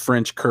a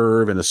French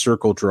curve and a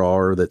circle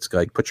drawer that's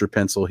like, put your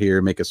pencil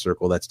here, make a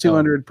circle. That's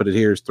 200, put it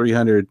here is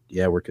 300.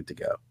 Yeah, we're good to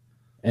go.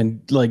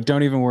 And like,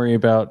 don't even worry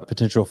about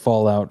potential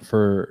fallout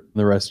for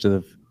the rest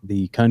of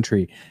the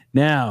country.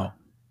 Now,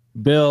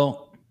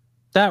 Bill,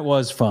 that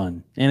was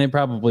fun. And it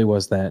probably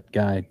was that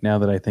guy, now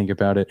that I think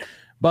about it.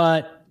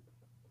 But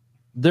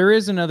there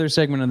is another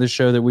segment of the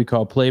show that we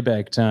call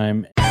Playback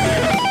Time.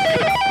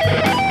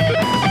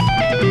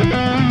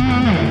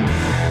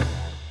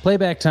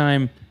 Playback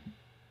Time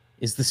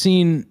is the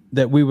scene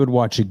that we would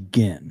watch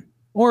again,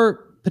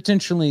 or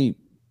potentially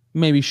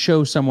maybe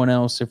show someone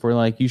else if we're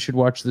like, you should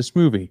watch this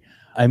movie.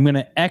 I'm going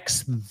to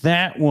X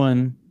that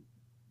one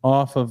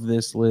off of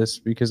this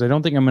list, because I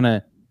don't think I'm going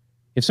to,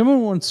 if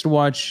someone wants to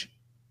watch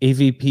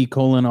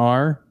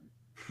AVP:R,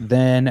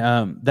 then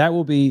that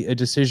will be a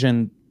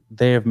decision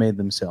they have made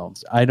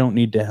themselves. I don't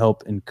need to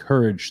help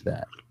encourage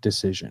that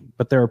decision,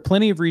 but there are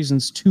plenty of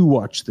reasons to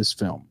watch this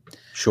film.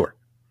 Sure.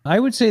 I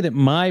would say that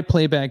my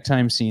playback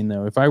time scene,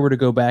 though, if I were to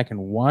go back and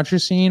watch a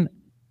scene,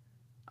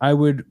 I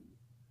would.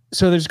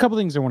 So there's a couple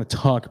things I want to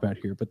talk about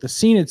here, but the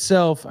scene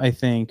itself, I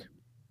think,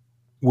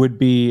 would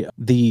be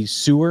the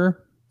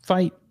sewer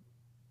fight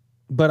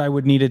but I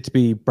would need it to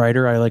be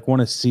brighter. I like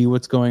want to see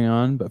what's going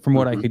on, but from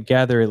what I could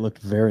gather, it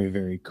looked very,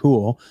 very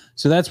cool.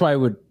 So that's why I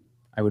would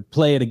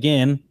play it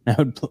again. I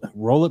would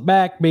roll it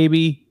back,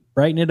 baby,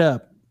 brighten it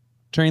up,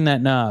 turn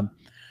that knob.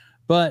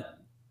 But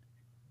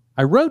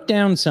I wrote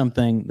down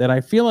something that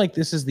I feel like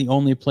this is the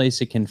only place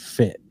it can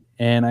fit,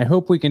 and I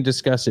hope we can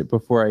discuss it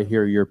before I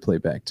hear your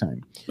playback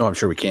time. Oh, I'm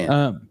sure we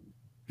can.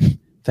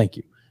 Thank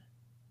you.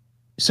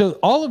 So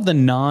all of the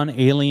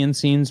non-alien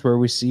scenes where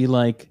we see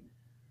like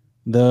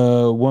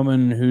the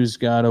woman who's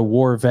got a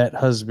war vet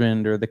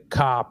husband, or the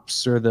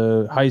cops, or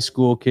the high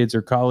school kids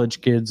or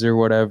college kids or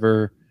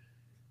whatever,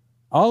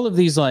 all of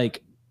these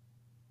like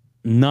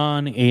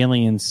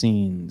non-alien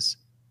scenes,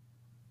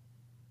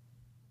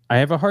 I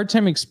have a hard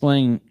time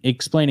explaining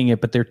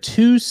it, but they're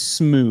too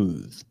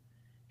smooth.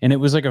 And it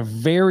was like a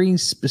very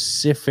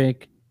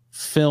specific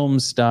film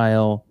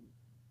style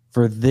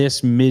for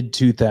this mid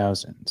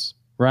 2000s,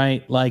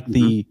 right? Like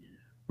the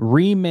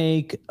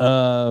remake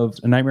of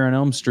A Nightmare on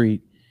Elm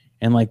Street,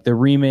 and like the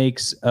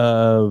remakes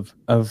of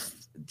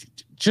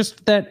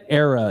just that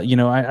era. You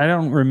know, I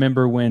don't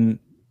remember when,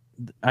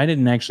 I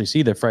didn't actually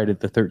see the Friday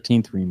the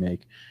 13th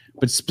remake,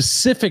 but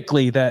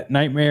specifically that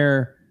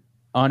Nightmare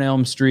on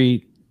Elm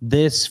Street,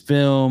 this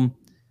film,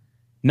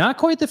 not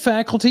quite The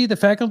Faculty. The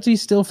Faculty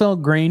still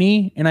felt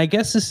grainy, and I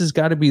guess this has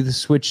got to be the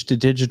switch to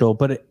digital,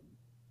 but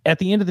at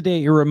the end of the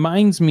day, it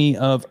reminds me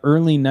of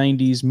early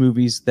 90s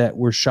movies that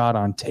were shot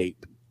on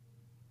tape.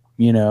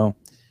 You know,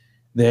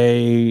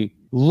 they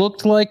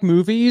looked like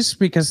movies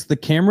because the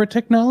camera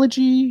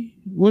technology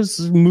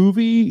was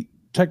movie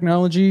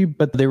technology,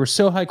 but they were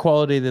so high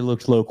quality they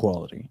looked low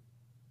quality.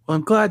 Well,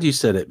 I'm glad you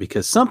said it,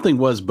 because something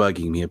was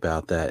bugging me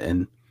about that.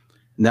 And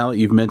now that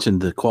you've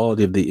mentioned the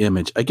quality of the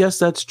image, I guess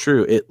that's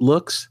true. It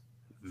looks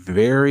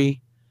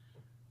very,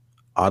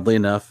 oddly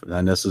enough, and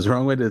I know this is the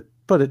wrong way to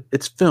put it,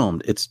 it's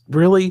filmed. It's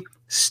really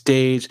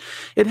staged.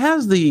 It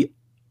has the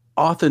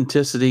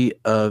authenticity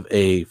of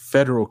a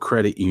Federal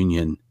Credit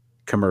Union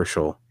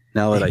commercial.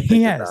 Now that I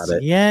think about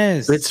it,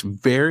 yes, it's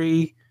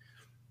very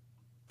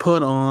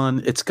put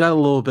on. It's got a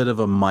little bit of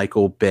a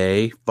Michael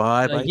Bay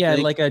vibe. I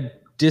think. Like a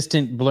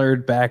distant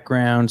blurred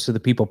background, so the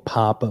people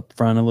pop up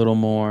front a little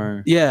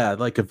more. Yeah,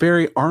 like a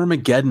very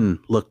Armageddon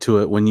look to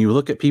it. When you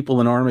look at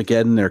people in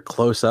Armageddon, their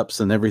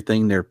close-ups and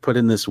everything, they're put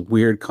in this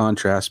weird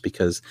contrast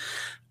because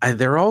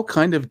they're all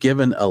kind of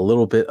given a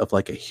little bit of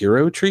like a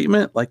hero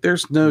treatment. Like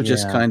there's no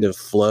just kind of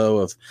flow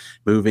of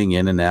moving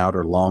in and out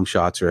or long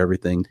shots or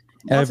everything.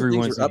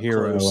 Everyone's a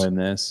hero in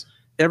this.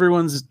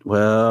 Everyone's,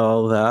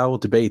 well, I will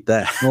debate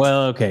that.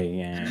 Well, okay,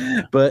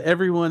 yeah. But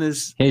everyone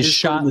is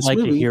shot like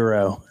a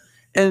hero.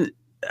 And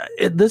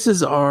this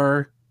is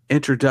our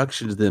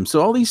introduction to them.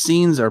 So all these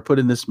scenes are put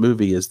in this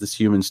movie as this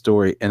human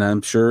story. And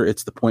I'm sure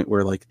it's the point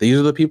where like, these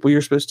are the people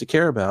you're supposed to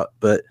care about.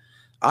 But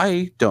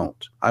I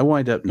don't. I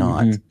wind up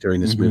not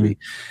during this movie.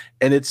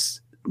 And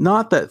it's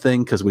not that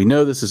thing, because we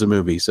know this is a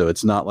movie. So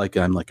it's not like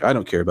I'm like, I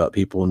don't care about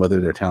people and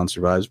whether their town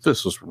survives. If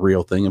this was a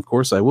real thing, of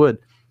course I would.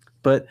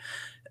 But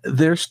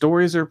their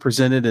stories are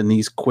presented in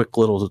these quick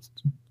little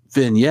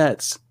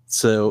vignettes.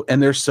 So,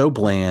 and they're so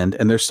bland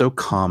and they're so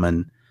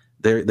common.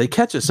 They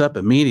catch us up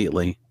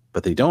immediately,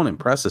 but they don't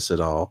impress us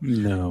at all.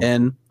 No.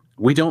 And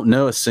we don't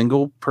know a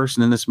single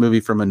person in this movie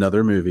from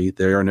another movie.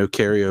 There are no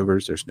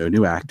carryovers. There's no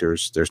new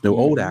actors. There's no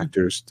old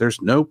actors. There's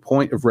no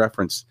point of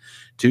reference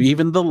to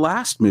even the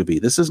last movie.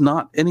 This is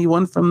not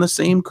anyone from the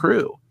same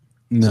crew.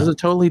 No. This is a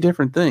totally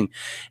different thing.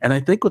 And I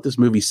think what this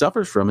movie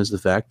suffers from is the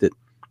fact that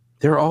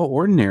they're all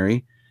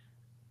ordinary.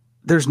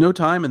 There's no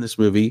time in this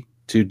movie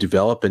to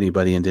develop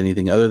anybody into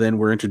anything other than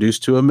we're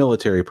introduced to a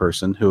military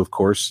person who, of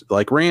course,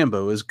 like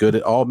Rambo, is good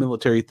at all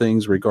military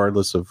things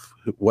regardless of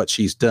what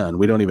she's done.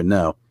 We don't even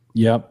know.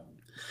 Yep.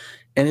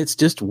 And it's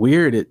just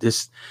weird.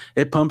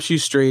 It pumps you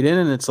straight in,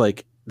 and it's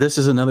like, this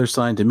is another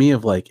sign to me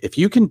of like, if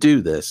you can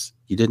do this,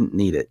 you didn't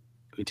need it.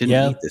 You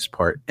didn't need this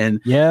part. And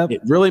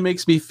it really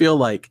makes me feel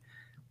like,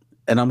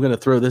 and I'm going to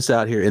throw this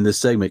out here in this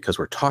segment because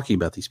we're talking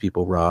about these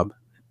people, Rob.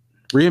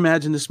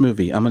 Reimagine this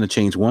movie. I'm going to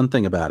change one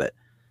thing about it.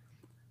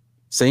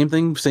 Same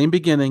thing, same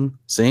beginning,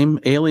 same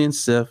alien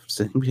stuff,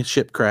 same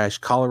ship crash,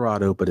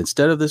 Colorado, but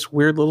instead of this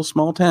weird little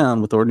small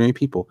town with ordinary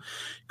people,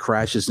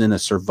 crashes in a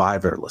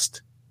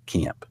survivalist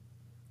camp.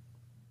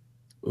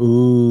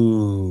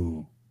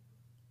 Ooh.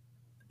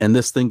 And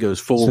this thing goes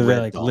full. So they're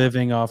like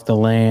living off the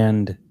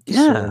land.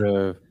 Yeah. Sort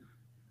of.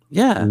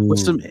 Yeah. Ooh. With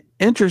some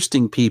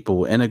interesting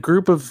people and a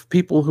group of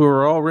people who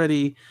are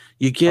already,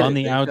 you get on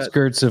the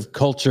outskirts of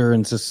culture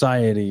and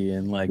society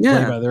and like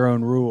play by their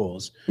own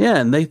rules. Yeah.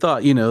 And they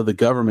thought, the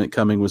government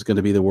coming was going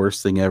to be the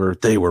worst thing ever.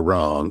 They were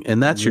wrong.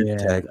 And that's your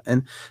tag.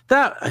 And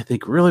that I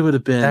think really would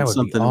have been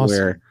something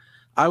where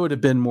I would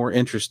have been more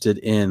interested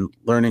in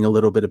learning a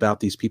little bit about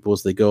these people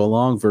as they go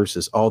along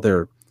versus all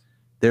their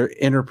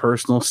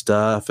interpersonal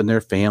stuff and their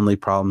family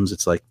problems.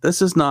 It's like,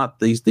 this is not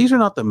these are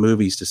not the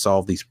movies to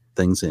solve these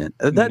things in.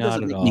 That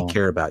doesn't make me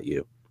care about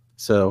you.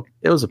 So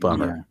it was a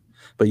bummer. Yeah.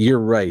 But you're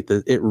right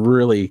that it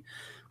really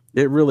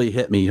It really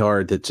hit me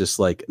hard that just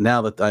like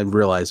now that I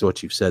realize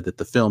what you've said, that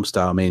the film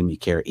style made me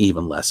care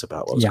even less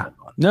about what was going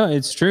on. No,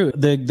 it's true.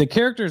 The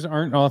characters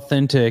aren't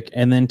authentic,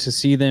 and then to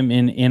see them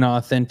in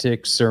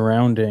inauthentic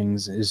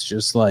surroundings is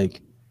just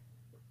like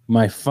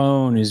my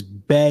phone is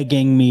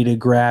begging me to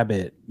grab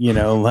it,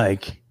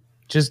 like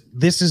just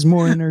this is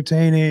more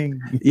entertaining.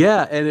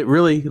 Yeah, and it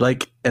really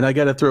and I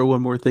got to throw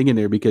one more thing in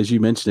there because you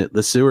mentioned it,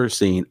 the sewer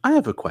scene. I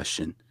have a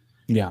question.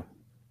 Yeah.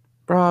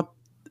 Rob,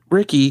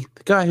 Ricky,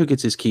 the guy who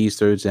gets his keys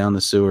throws down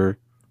the sewer,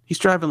 he's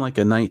driving like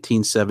a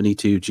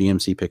 1972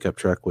 GMC pickup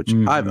truck, which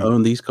I've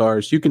owned these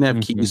cars. You can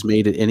have keys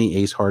made at any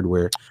Ace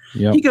Hardware.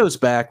 Yep. He goes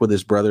back with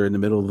his brother in the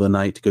middle of the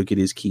night to go get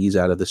his keys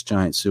out of this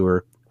giant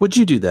sewer. Would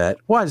you do that?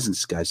 Why doesn't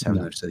this guy have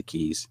another set of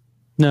keys?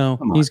 No,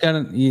 he's got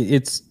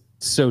it's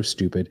so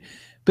stupid.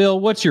 Bill,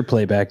 what's your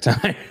playback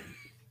time?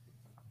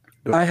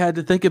 I had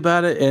to think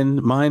about it,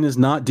 and mine is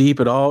not deep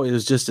at all. It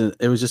was just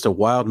a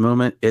wild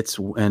moment. It's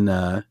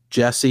when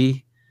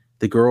Jessie,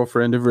 the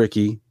girlfriend of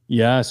Ricky,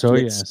 yes,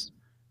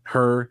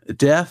 her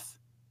death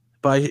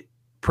by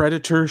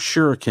predator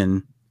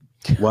shuriken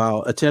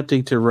while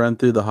attempting to run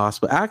through the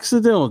hospital.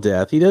 Accidental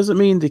death. He doesn't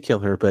mean to kill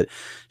her, but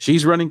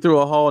she's running through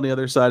a hall on the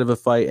other side of a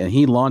fight, and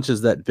he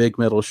launches that big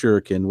metal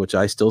shuriken, which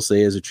I still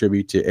say is a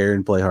tribute to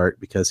Aaron Playhart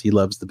because he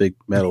loves the big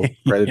metal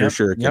predator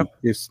shuriken.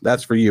 Yep.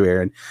 That's for you,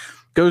 Aaron.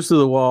 Goes through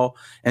the wall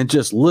and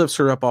just lifts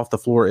her up off the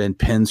floor and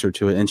pins her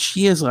to it. And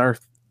she is our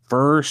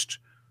first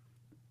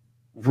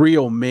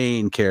real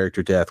main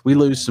character death. We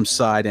lose some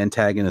side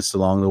antagonists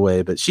along the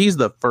way, but she's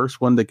the first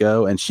one to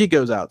go, and she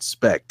goes out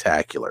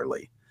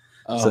spectacularly.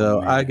 So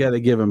man. I got to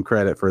give them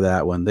credit for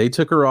that one. They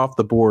took her off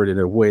the board in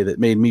a way that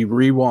made me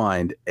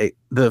rewind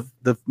the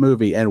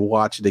movie and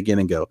watch it again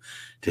and go,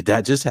 did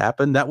that just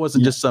happen? That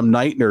wasn't just some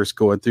night nurse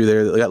going through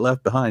there that got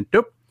left behind.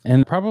 Nope.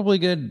 And probably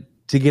good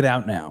to get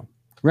out now.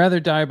 Rather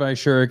die by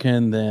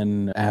shuriken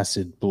than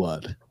acid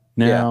blood.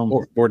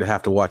 Now, or to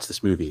have to watch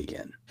this movie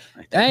again.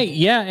 Hey,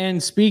 yeah,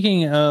 and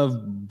speaking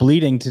of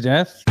bleeding to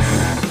death.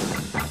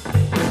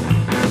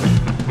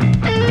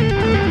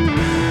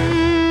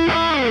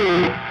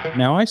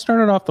 Now, I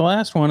started off the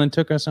last one and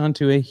took us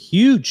onto a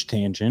huge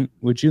tangent.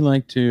 Would you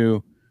like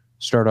to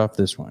start off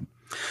this one?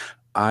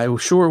 I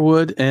sure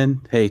would.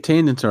 And hey,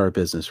 tangents are our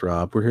business,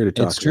 Rob. We're here to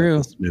talk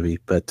about this movie.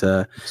 But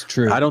it's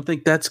true. I don't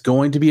think that's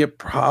going to be a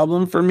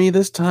problem for me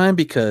this time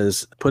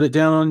because put it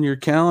down on your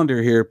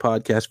calendar here,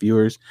 podcast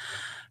viewers.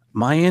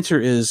 My answer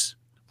is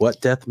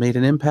what death made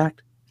an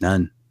impact?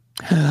 None.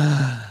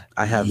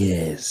 I have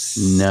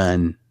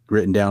none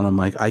written down. I'm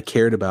like, I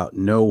cared about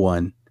no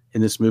one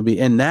in this movie.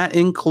 And that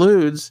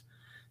includes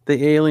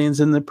the aliens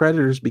and the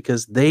predators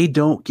because they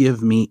don't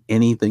give me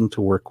anything to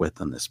work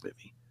with on this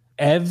movie.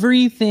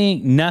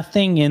 Everything,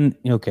 nothing in.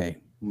 Okay.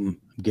 I'm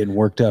getting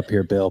worked up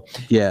here, Bill.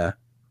 Yeah.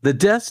 The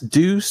deaths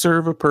do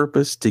serve a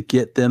purpose to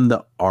get them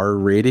the R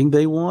rating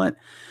they want.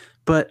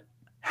 But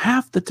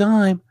half the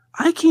time,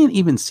 I can't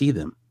even see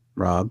them,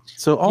 Rob.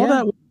 So all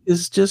that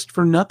is just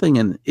for nothing.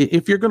 And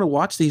if you're going to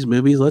watch these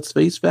movies, let's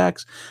face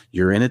facts,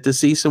 you're in it to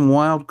see some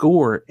wild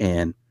gore.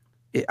 And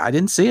I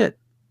didn't see it.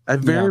 I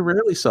very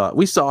rarely saw it.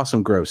 We saw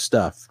some gross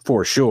stuff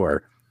for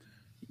sure.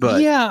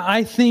 But yeah,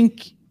 I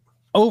think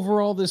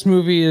overall this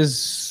movie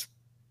is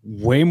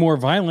way more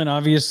violent,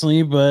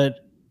 obviously,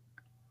 but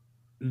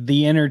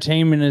the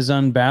entertainment is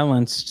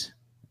unbalanced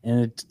and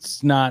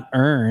it's not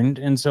earned.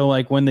 And so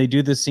like when they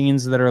do the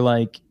scenes that are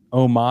like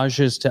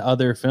homages to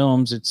other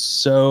films, it's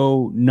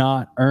so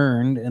not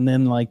earned. And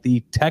then like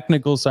the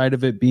technical side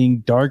of it being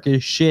dark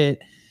as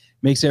shit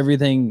makes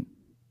everything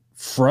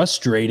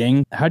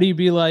frustrating. How do you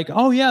be like,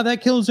 oh yeah, that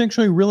kill is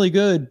actually really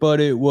good, but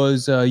it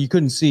was you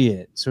couldn't see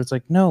it. So it's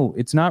like, no,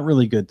 it's not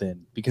really good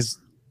then because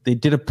they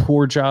did a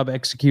poor job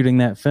executing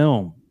that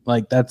film.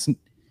 Like that's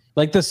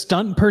like the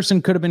stunt person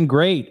could have been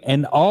great,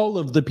 and all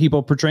of the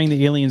people portraying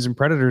the aliens and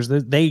predators,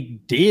 they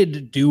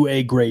did do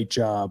a great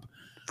job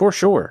for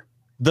sure.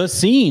 The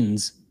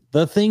scenes,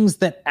 the things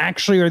that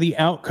actually are the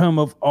outcome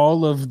of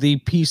all of the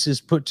pieces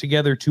put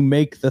together to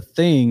make the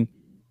thing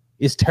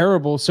is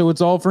terrible. So it's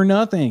all for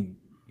nothing.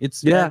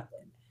 It's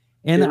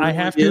and I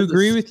have to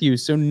agree with you.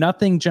 So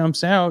nothing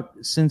jumps out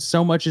since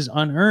so much is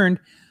unearned.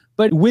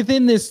 But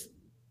within this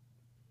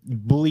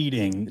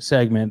bleeding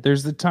segment,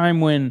 there's the time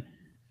when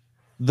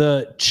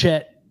the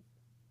Chet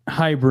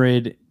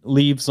hybrid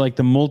leaves like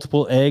the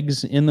multiple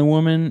eggs in the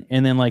woman,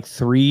 and then like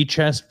 3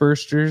 chest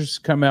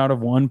bursters come out of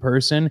one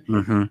person.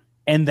 Mm-hmm.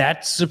 And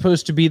that's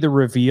supposed to be the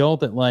reveal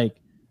that like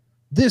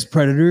this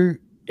predator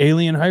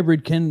alien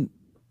hybrid can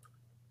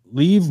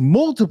leave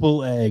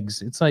multiple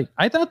eggs. It's like,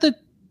 I thought that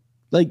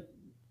like,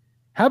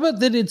 how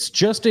about that it's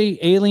just a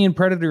alien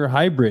predator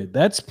hybrid?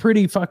 That's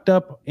pretty fucked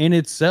up in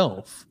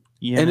itself.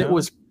 And it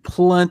was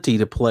plenty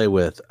to play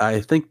with. I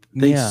think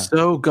they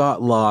so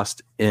got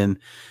lost in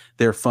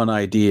their fun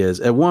ideas.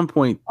 At one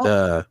point,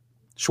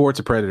 Schwartz,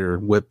 a predator,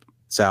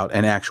 whips out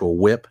an actual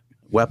whip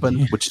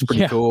weapon, which is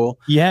pretty cool.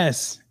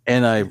 Yes.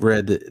 And I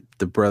read that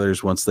the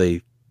brothers, once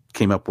they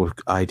came up with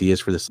ideas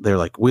for this, they're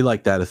like, we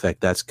like that effect.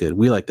 That's good.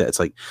 We like that. It's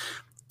like,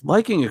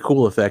 liking a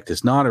cool effect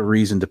is not a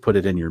reason to put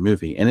it in your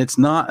movie, and it's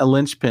not a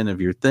linchpin of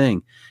your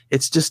thing.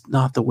 It's just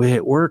not the way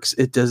it works.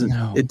 It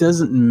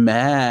doesn't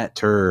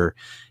matter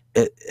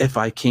if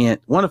I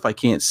can't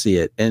see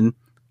it. And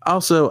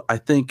also, I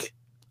think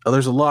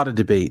there's a lot of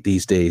debate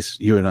these days.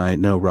 You and I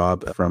know,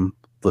 Rob, from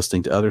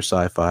listening to other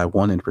sci-fi,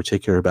 one in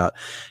particular, about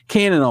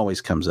canon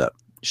always comes up.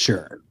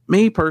 Sure.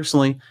 Me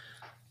personally,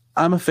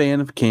 I'm a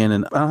fan of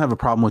canon. I don't have a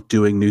problem with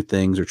doing new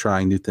things or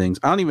trying new things.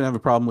 I don't even have a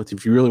problem with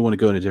if you really want to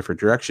go in a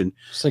different direction.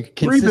 It's like a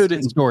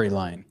consistent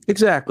storyline.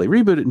 Exactly.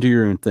 Reboot it and do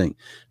your own thing.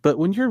 But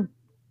when you're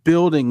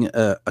building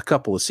a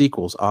couple of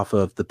sequels off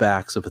of the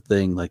backs of a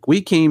thing, like we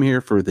came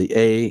here for the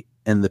A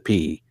and the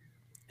P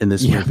in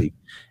this movie.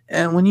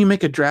 And when you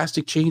make a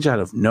drastic change out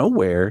of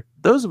nowhere,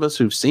 those of us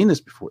who've seen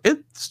this before, it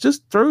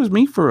just throws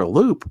me for a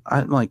loop.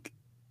 I'm like,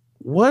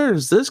 where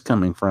is this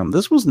coming from?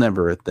 This was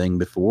never a thing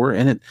before.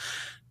 And it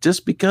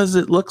just because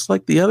it looks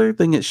like the other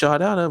thing it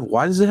shot out of,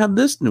 why does it have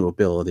this new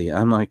ability?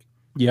 I'm like,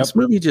 this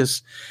movie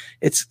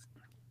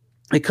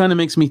it kind of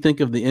makes me think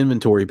of the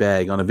inventory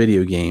bag on a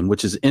video game,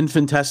 which is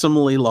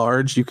infinitesimally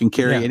large. You can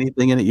carry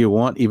anything in it you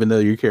want, even though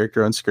your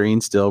character on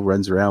screen still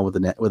runs around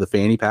with a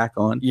fanny pack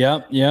on.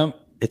 Yep.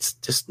 It's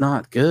just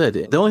not good.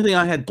 The only thing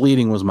I had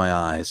bleeding was my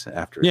eyes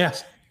after.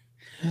 Yes.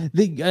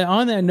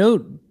 On that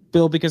note,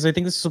 Bill, because I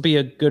think this will be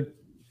a good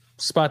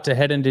spot to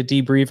head into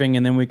debriefing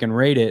and then we can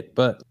rate it.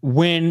 But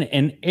when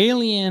an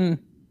alien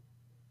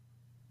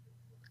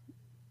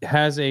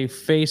has a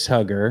face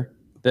hugger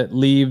that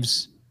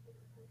leaves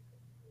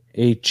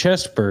a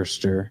chest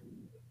burster,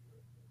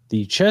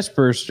 the chest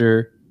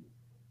burster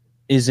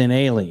is an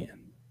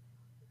alien,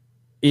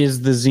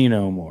 is the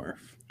xenomorph.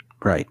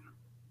 Right.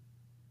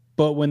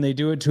 But when they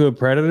do it to a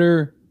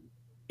predator,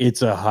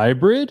 it's a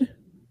hybrid?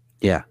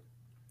 Yeah.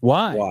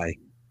 Why?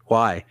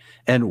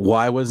 And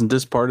why wasn't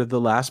this part of the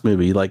last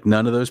movie? Like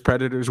none of those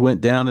predators went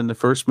down in the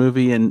first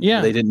movie and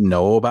they didn't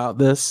know about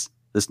this?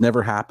 This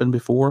never happened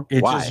before?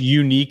 It Why? just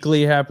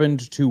uniquely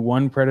happened to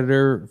one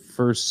predator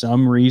for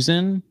some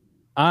reason.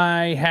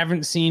 I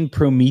haven't seen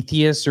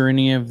Prometheus or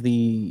any of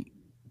the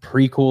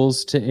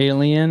prequels to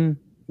Alien,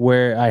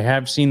 where I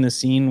have seen the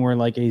scene where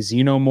like a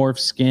xenomorph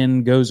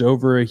skin goes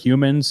over a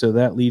human. So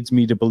that leads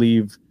me to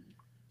believe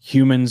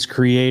humans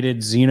created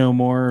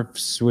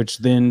xenomorphs, which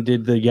then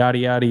did the yada,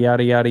 yada,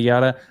 yada, yada,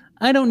 yada.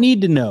 I don't need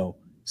to know.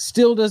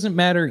 Still doesn't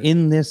matter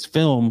in this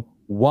film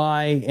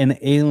why an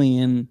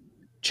alien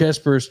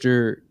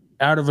chestburster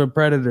out of a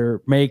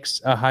predator makes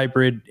a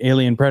hybrid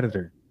alien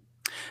predator.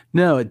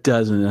 No, it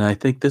doesn't. And I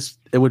think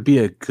it would be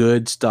a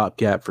good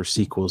stopgap for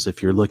sequels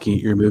if you're looking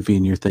at your movie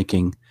and you're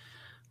thinking,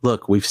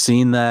 look, we've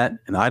seen that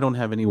and I don't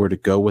have anywhere to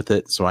go with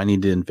it, so I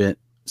need to invent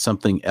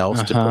something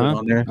else to put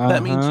on there.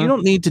 That means you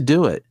don't need to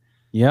do it.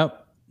 Yep.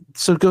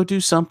 So go do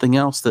something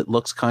else that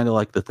looks kind of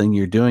like the thing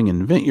you're doing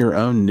and invent your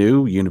own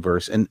new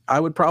universe. And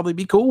I would probably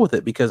be cool with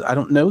it because I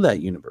don't know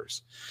that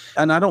universe.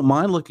 And I don't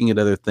mind looking at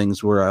other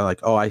things where I like,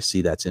 oh, I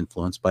see that's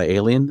influenced by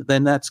Alien.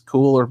 Then that's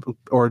cool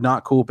or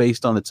not cool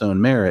based on its own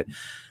merit.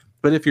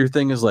 But if your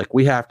thing is like,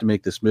 we have to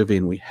make this movie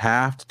and we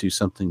have to do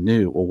something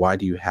new. Well, why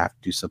do you have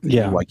to do something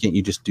new? Why can't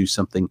you just do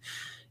something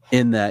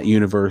in that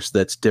universe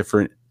that's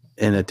different,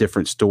 in a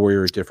different story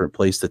or a different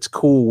place that's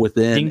cool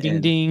within? Ding,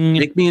 ding, ding.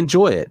 Make me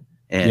enjoy it.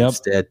 And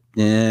instead,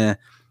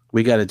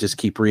 we got to just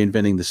keep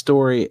reinventing the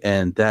story.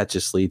 And that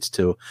just leads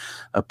to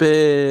a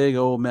big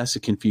old mess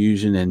of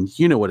confusion. And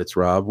you know what it's,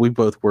 Rob. We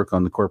both work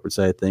on the corporate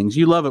side of things.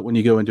 You love it when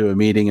you go into a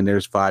meeting and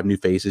there's 5 new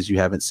faces you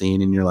haven't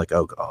seen. And you're like,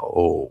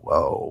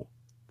 oh.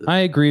 I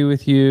agree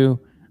with you.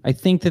 I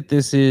think that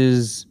this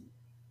is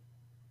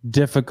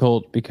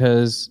difficult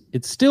because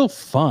it's still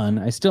fun.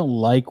 I still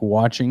like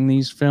watching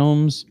these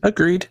films.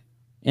 Agreed.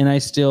 And I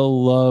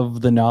still love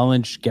the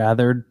knowledge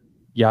gathered,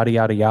 yada,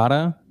 yada,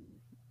 yada.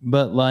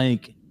 But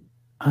like,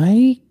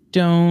 I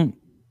don't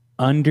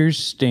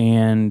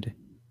understand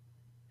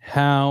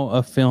how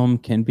a film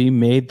can be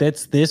made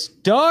that's this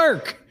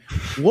dark.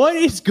 What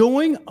is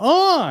going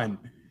on?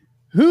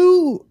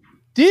 Who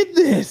did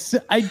this?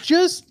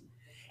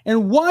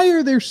 And why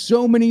are there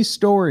so many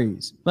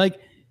stories? Like,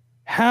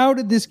 how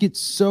did this get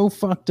so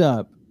fucked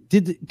up?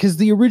 Because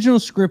the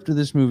original script of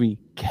this movie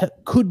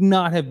could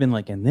not have been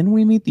like, and then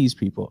we meet these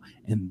people,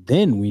 and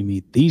then we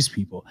meet these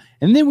people,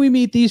 and then we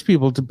meet these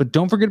people. But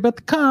don't forget about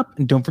the cop,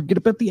 and don't forget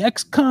about the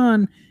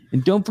ex-con,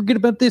 and don't forget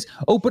about this.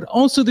 Oh, but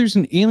also there's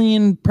an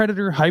alien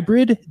predator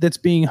hybrid that's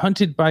being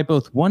hunted by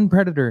both one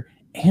predator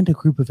and a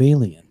group of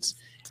aliens.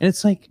 And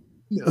it's like,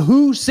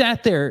 who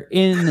sat there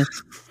in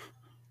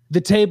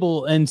the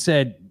table and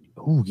said,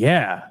 oh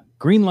yeah,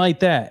 green light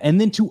that. And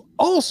then to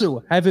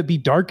also have it be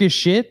dark as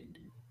shit.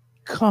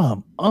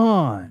 Come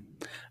on.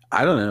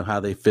 I don't know how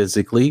they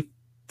physically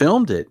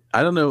filmed it.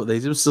 I don't know. They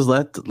just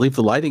leave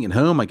the lighting at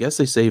home. I guess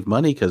they save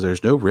money because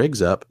there's no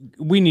rigs up.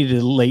 We need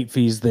to late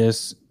fees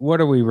this.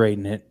 What are we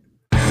rating it?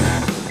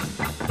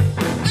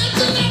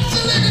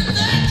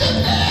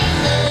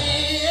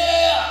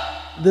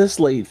 This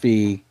late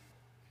fee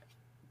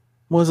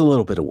was a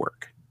little bit of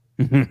work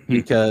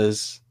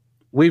because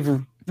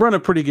we've run a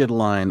pretty good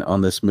line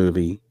on this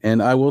movie.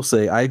 And I will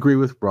say, I agree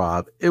with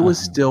Rob. It was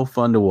still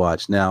fun to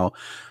watch. Now,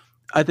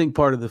 I think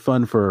part of the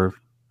fun for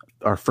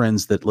our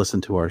friends that listen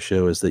to our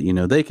show is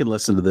that, they can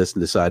listen to this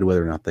and decide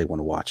whether or not they want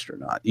to watch it or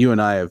not. You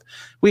and I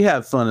we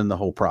have fun in the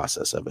whole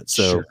process of it.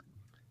 So, sure.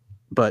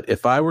 But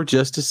if I were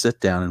just to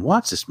sit down and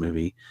watch this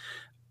movie,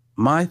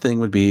 my thing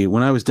would be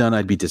when I was done,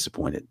 I'd be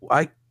disappointed.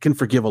 I can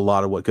forgive a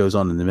lot of what goes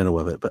on in the middle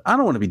of it, but I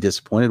don't want to be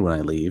disappointed when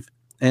I leave.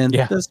 And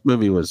this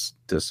movie was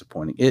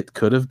disappointing. It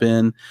could have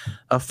been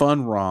a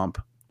fun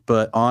romp,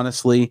 but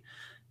honestly,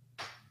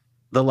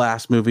 the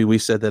last movie we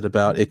said that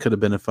about, it could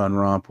have been a fun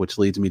romp, which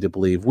leads me to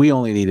believe we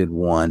only needed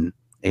one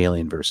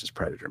Alien versus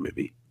Predator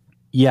movie.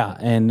 Yeah,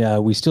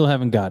 and we still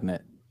haven't gotten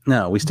it.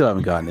 No, we still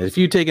haven't gotten it. If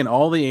you'd taken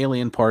all the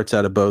Alien parts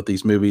out of both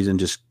these movies and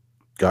just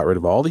got rid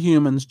of all the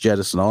humans,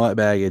 jettison all that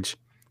baggage,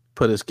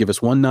 give us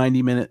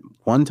 190-minute,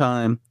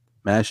 one-time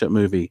mashup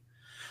movie,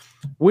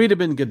 we'd have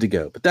been good to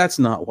go. But that's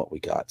not what we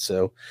got.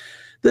 So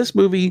this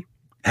movie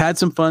had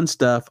some fun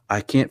stuff.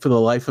 I can't for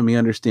the life of me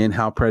understand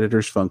how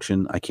predators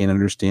function. I can't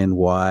understand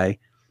why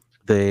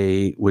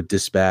they would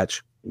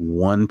dispatch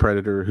one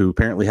predator who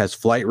apparently has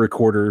flight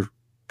recorder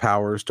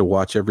powers to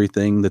watch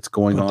everything that's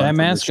going on. Put that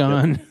mask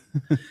on.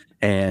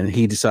 And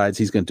he decides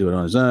he's going to do it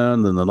on his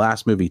own. Then the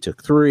last movie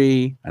took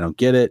 3. I don't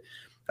get it.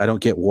 I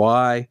don't get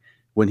why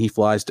when he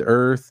flies to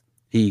Earth,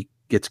 he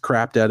gets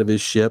crapped out of his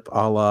ship,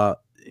 a la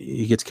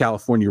he gets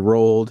California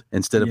rolled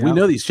instead of we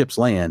know these ships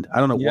land. I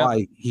don't know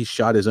why he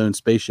shot his own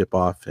spaceship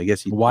off. I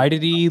guess why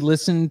did he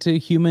listen to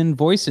human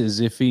voices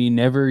if he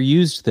never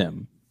used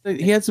them?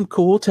 He had some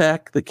cool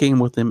tech that came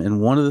with him, and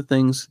one of the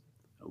things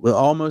with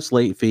almost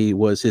late fee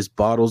was his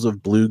bottles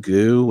of blue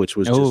goo, which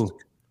was just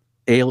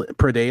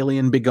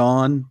Predalien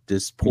Begone,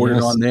 just poured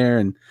it on there,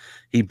 and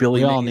he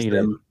Billy Mays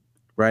them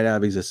right out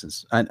of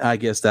existence. I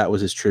guess that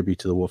was his tribute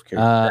to the Wolf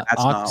character.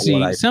 That's not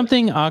what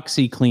something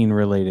OxyClean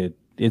related.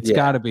 It's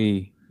got to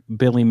be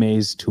Billy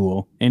Mays'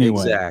 tool.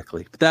 Anyway.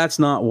 Exactly. But that's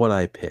not what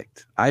I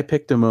picked. I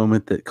picked a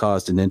moment that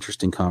caused an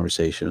interesting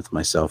conversation with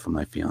myself and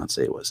my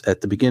fiance. It was at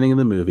the beginning of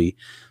the movie,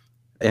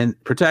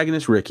 and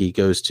protagonist Ricky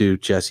goes to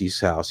Jesse's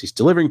house. He's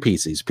delivering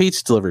pizza. He's a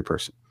pizza delivery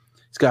person.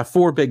 He's got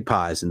 4 big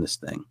pies in this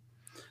thing.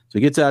 So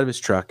he gets out of his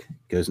truck,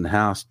 goes in the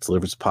house,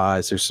 delivers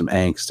pies. There's some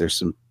angst. There's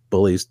some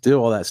bullies, do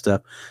all that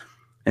stuff.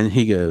 And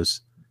he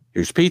goes,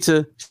 here's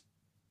pizza,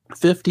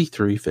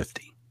 $53.50.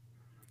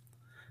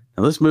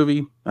 Now, this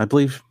movie, I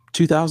believe,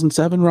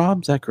 2007,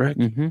 Rob, is that correct?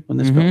 Mm-hmm. When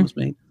this film was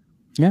made?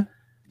 Yeah.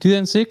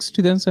 2006,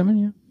 2007,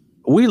 yeah.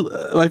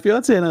 My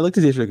fiance and I looked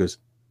at each other and goes,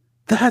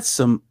 that's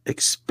some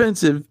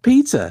expensive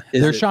pizza.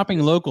 They're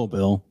shopping local,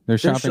 Bill. They're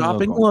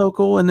shopping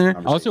local. And they're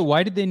also,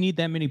 why did they need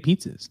that many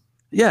pizzas?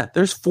 Yeah,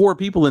 there's 4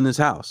 people in this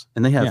house,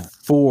 and they have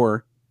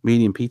 4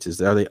 medium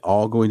pizzas. Are they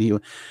all going to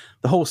eat?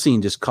 The whole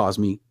scene just caused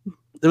me.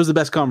 It was the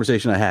best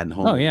conversation I had in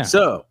home. Oh, yeah.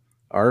 So,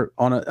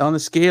 on a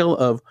scale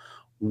of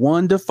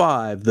 1 to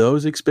 5,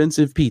 those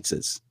expensive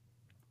pizzas,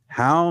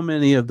 how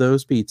many of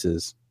those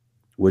pizzas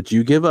would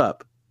you give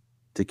up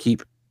to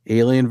keep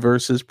Alien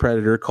versus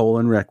Predator: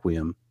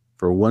 Requiem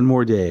for one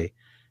more day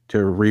to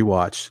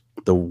rewatch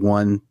the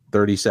 1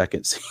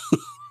 30-second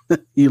scene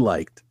you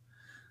liked?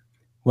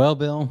 Well,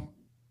 Bill,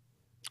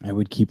 I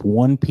would keep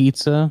 1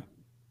 pizza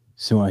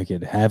so I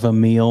could have a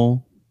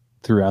meal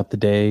throughout the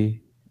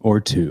day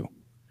or 2,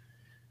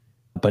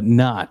 but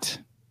not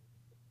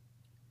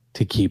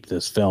to keep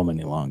this film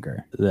any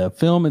longer. The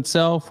film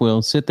itself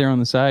will sit there on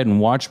the side and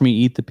watch me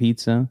eat the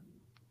pizza,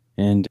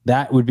 and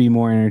that would be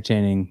more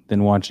entertaining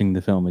than watching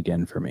the film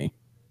again for me.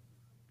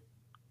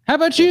 How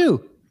about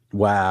you?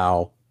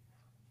 Wow.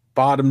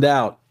 Bottomed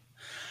out.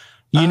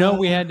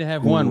 We had to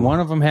have one. One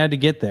of them had to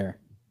get there.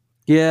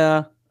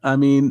 Yeah, I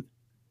mean,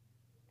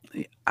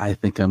 I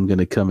think I'm going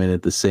to come in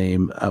at the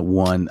same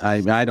 1.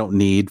 I don't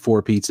need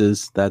 4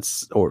 pizzas.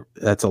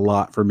 That's a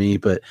lot for me,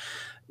 but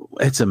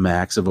it's a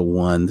max of a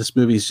 1. This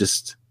movie's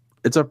just,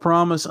 it's a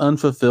promise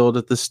unfulfilled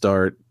at the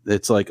start.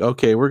 It's like,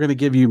 okay, we're going to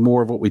give you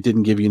more of what we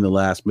didn't give you in the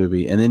last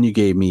movie, and then you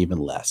gave me even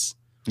less.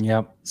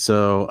 Yep.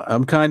 So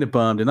I'm kind of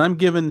bummed, and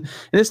and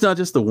it's not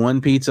just the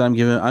 1 pizza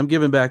I'm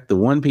giving back the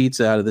 1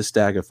 pizza out of this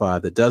stack of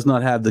 5 that does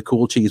not have the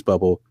cool cheese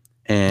bubble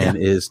and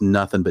is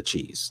nothing but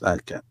cheese,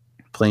 like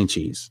plain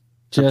cheese.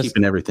 I'm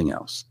keeping everything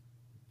else.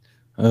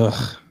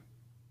 Ugh.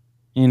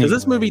 Because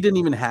this movie didn't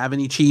even have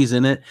any cheese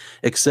in it,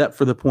 except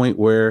for the point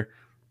where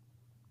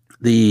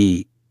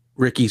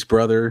Ricky's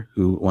brother,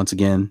 who once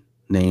again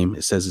name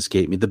it says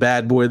escaped me, the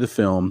bad boy of the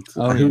film,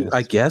 who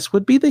I guess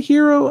would be the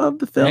hero of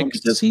the film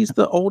because he's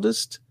the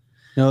oldest.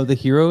 No, the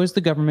hero is the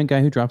government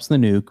guy who drops the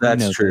nuke.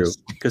 That's true,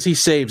 because he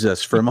saves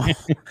us from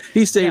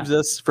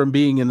us from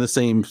being in the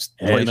same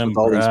place with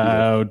all these people.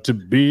 Proud to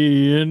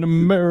be in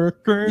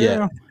America.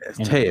 Yeah.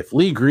 Hey, if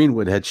Lee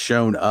Greenwood had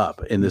shown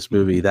up in this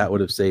movie, that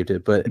would have saved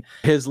it. But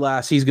he's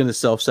going to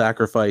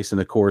self-sacrifice, and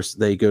of course,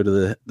 they go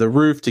to the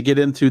roof to get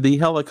into the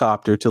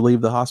helicopter to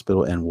leave the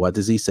hospital. And what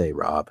does he say,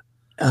 Rob?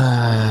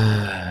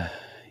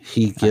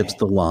 He gives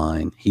the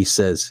line. He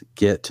says,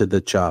 "Get to the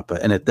chopper."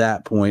 And at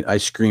that point, I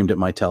screamed at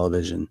my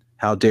television,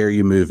 "How dare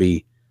you,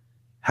 movie?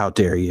 How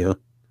dare you?"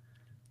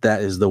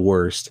 That is the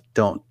worst.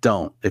 Don't.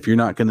 If you're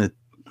not going to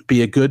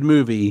be a good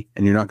movie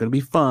and you're not going to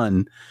be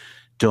fun,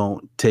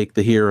 don't take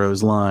the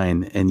hero's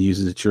line and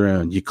use it at your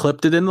own. You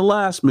clipped it in the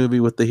last movie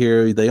with the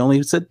hero. They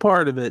only said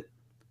part of it.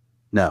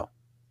 No.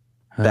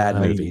 Bad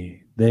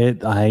movie.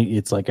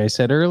 It's like I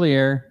said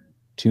earlier,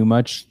 too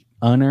much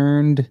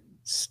unearned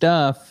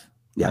stuff.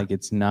 Yeah. Like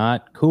it's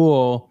not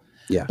cool.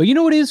 Yeah. But you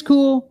know what is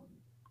cool?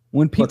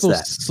 When What's people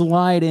that?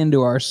 slide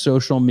into our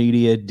social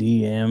media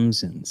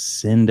DMs and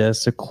send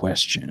us a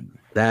question.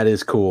 That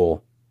is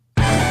cool.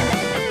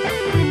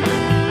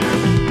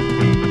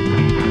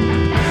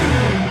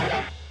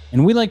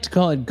 And we like to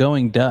call it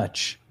Going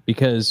Dutch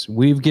because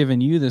we've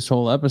given you this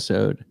whole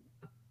episode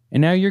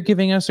and now you're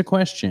giving us a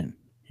question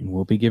and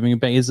we'll be giving it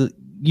back.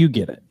 You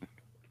get it.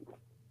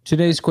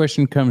 Today's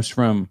question comes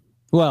from,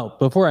 well,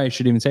 before I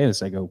should even say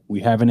this,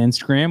 we have an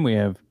Instagram, we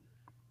have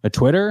a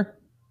Twitter,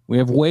 we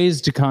have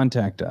ways to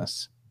contact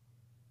us.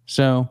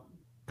 So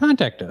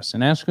contact us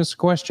and ask us a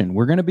question.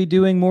 We're going to be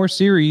doing more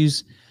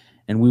series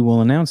and we will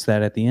announce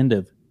that at the end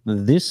of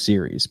this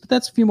series, but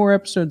that's a few more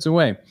episodes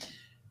away.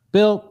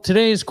 Bill,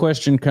 today's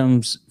question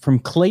comes from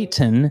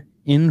Clayton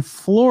in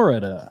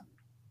Florida.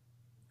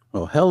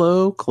 Well,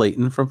 hello,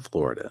 Clayton from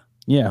Florida.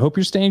 Yeah, hope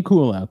you're staying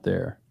cool out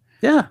there.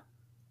 Yeah.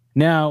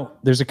 Now,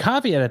 there's a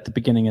caveat at the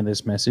beginning of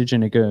this message,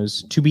 and it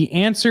goes, to be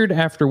answered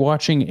after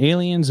watching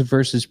Aliens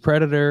versus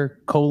Predator,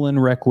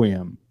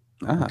 Requiem.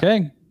 Ah.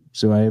 Okay,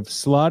 so I have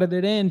slotted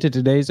it into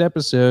today's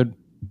episode.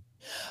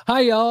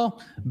 Hi,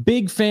 y'all.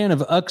 Big fan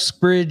of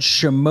Uxbridge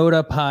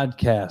Shimoda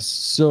podcasts.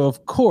 So,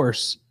 of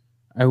course,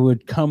 I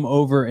would come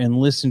over and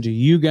listen to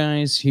you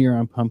guys here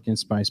on Pumpkin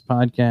Spice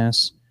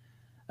Podcasts.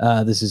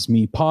 This is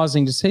me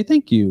pausing to say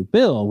thank you.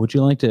 Bill, would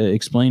you like to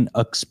explain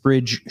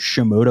Uxbridge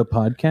Shimoda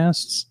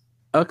Podcasts?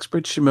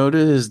 Uxbridge Shimoda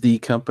is the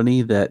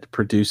company that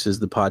produces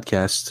the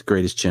podcasts The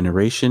Greatest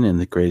Generation and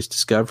The Greatest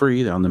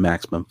Discovery on the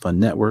Maximum Fun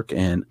Network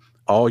and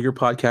all your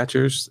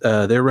podcatchers.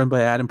 They're run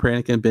by Adam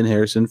Pranica and Ben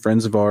Harrison,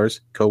 friends of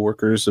ours,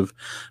 co-workers of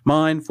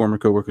mine, former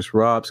co-workers of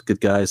Rob's,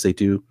 good guys. They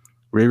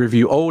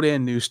review old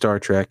and new Star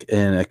Trek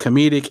in a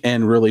comedic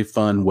and really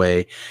fun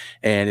way.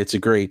 And it's a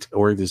great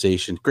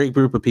organization, great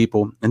group of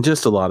people, and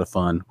just a lot of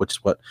fun, which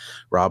is what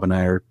Rob and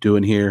I are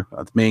doing here.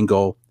 The main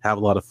goal, have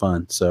a lot of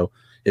fun. So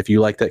if you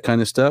like that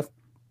kind of stuff,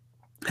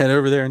 head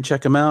over there and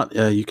check them out.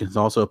 You can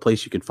also a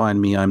place you can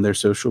find me. I'm their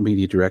social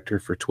media director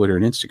for Twitter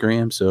and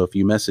Instagram. So if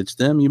you message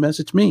them, you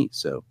message me.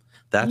 So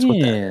that's what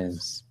that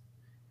is.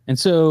 And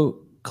so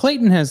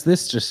Clayton has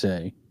this to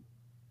say.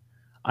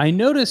 I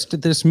noticed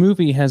that this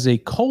movie has a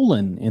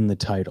colon in the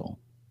title.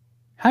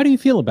 How do you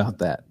feel about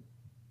that?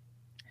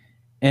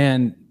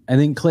 And I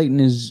think Clayton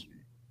is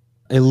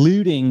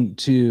alluding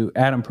to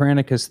Adam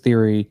Pranica's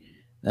theory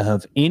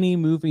of any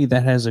movie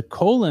that has a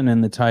colon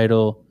in the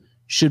title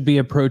should be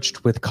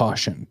approached with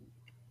caution.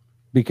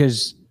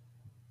 Because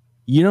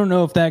you don't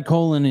know if that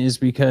colon is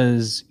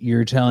because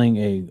you're telling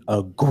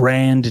a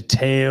grand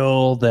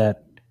tale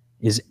that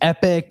is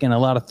epic and a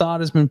lot of thought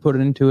has been put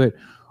into it,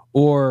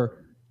 or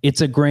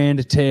it's a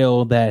grand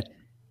tale that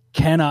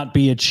cannot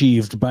be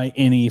achieved by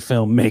any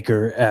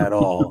filmmaker at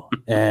all.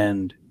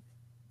 And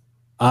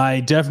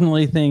I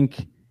definitely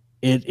think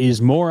it is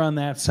more on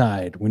that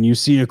side. When you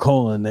see a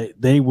colon,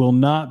 they will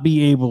not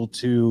be able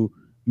to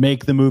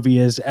make the movie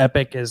as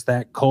epic as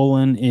that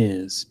colon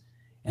is.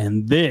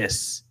 And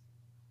this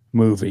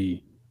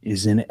movie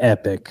is an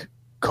epic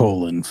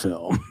colon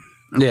film.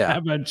 Yeah. How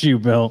about you,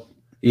 Bill?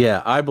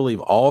 Yeah, I believe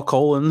all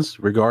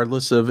colons,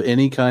 regardless of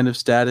any kind of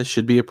status,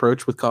 should be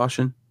approached with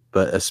caution,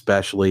 but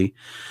especially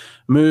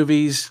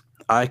movies.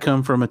 I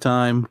come from a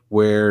time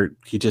where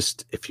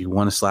if you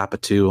want to slap a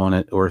 2 on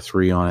it or a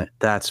 3 on it,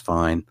 that's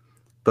fine.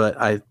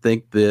 But I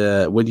think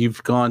when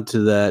you've gone to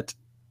that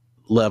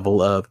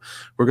level of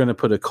we're going to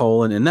put a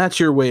colon, and that's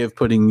your way of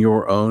putting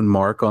your own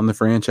mark on the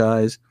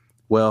franchise,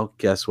 well,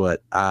 guess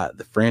what?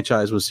 The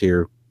franchise was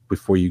here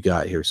before you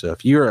got here. So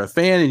if you're a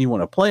fan and you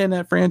want to play in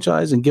that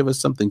franchise and give us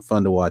something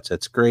fun to watch,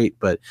 that's great.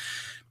 But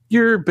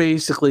you're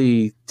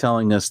basically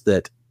telling us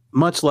that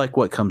much like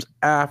what comes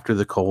after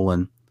the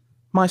colon,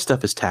 my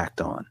stuff is tacked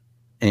on.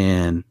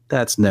 And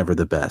that's never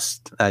the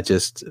best. I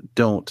just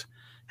don't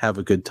have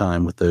a good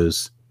time with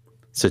those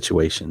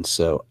situations.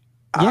 So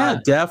yeah.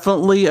 I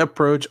definitely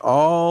approach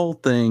all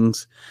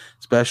things,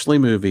 especially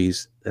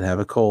movies that have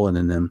a colon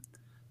in them,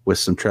 with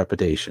some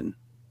trepidation.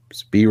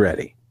 So be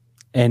ready.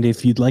 And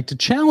if you'd like to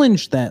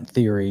challenge that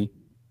theory,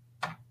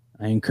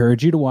 I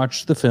encourage you to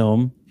watch the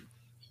film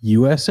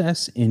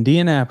USS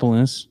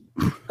Indianapolis,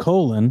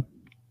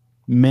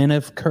 Men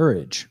of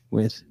Courage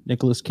with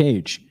Nicolas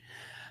Cage.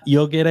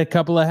 You'll get a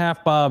couple of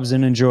half bobs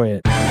and enjoy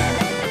it.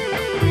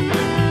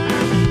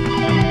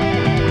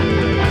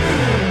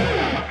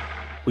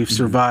 We've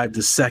survived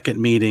the second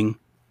meeting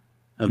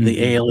of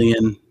the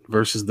Alien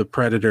versus the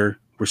Predator.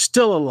 We're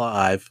still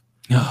alive.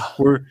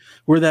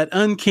 We're that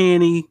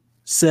uncanny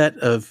set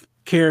of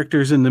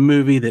characters in the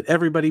movie that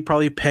everybody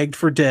probably pegged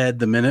for dead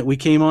the minute we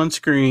came on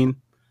screen,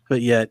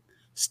 but yet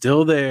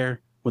still there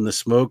when the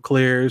smoke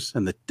clears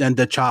and the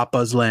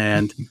choppas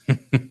land.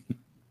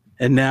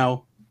 And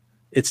now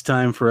it's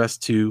time for us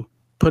to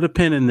put a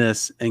pin in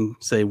this and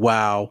say,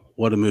 wow,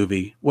 what a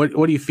movie. What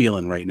are you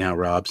feeling right now,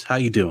 Robs? How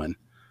you doing?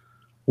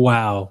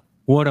 Wow,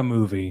 what a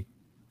movie.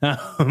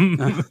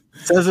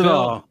 Says it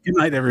all. Good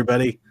night,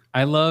 everybody.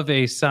 I love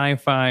a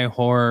sci-fi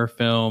horror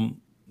film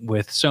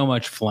with so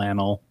much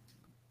flannel.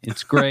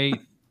 It's great.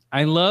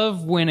 I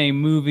love when a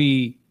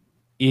movie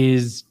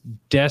is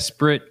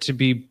desperate to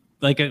be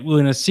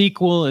when a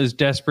sequel is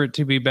desperate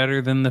to be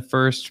better than the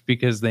first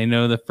because they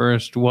know the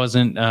first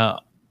wasn't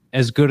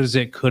as good as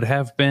it could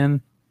have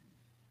been.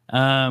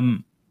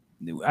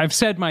 I've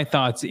said my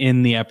thoughts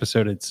in the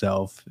episode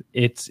itself.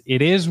 It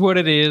is what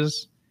it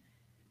is.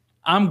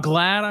 I'm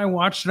glad I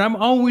watched it. I'm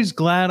always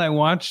glad I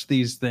watched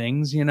these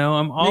things. You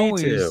know, Me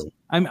too.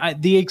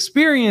 The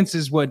experience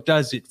is what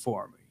does it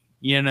for me,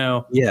 you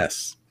know?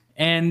 Yes.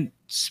 And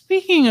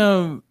speaking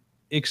of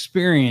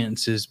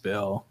experiences,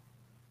 Bill,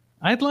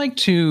 I'd like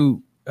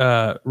to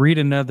read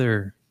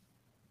another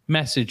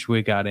message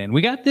we got in.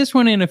 We got this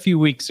one in a few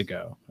weeks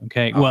ago.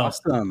 Okay.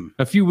 Awesome.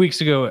 Well, a few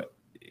weeks ago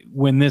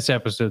when this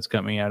episode's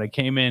coming out, it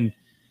came in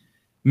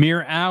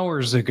mere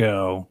hours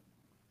ago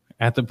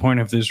at the point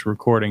of this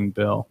recording,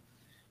 Bill.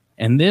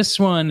 And this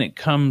one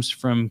comes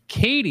from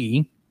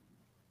Katie.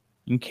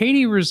 And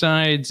Katie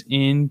resides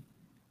in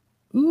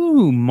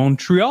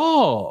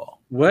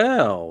Montreal.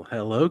 Well,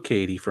 hello,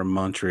 Katie from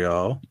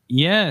Montreal.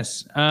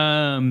 Yes.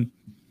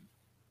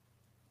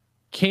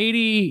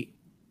 Katie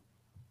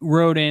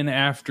wrote in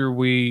after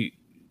we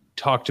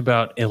talked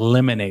about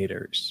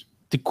eliminators.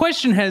 The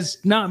question has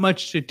not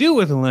much to do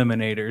with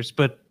eliminators,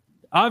 but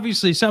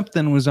obviously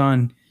something was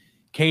on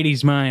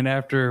Katie's mind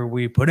after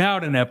we put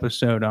out an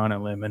episode on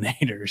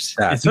eliminators.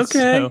 That's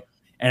okay.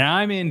 And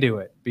I'm into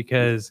it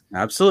because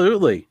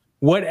absolutely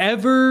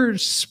whatever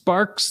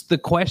sparks the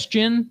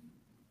question,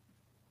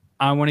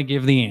 I want to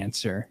give the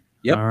answer.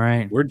 Yep. All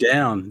right. We're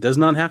down. Does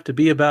not have to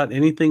be about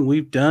anything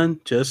we've done.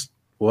 Just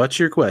what's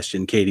your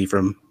question, Katie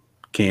from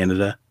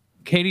Canada?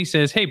 Katie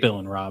says, "Hey, Bill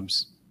and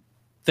Robs.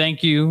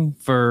 Thank you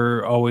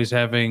for always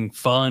having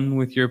fun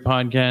with your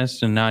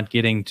podcast and not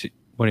getting to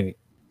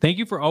Thank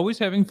you for always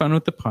having fun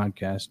with the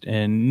podcast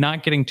and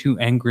not getting too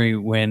angry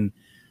when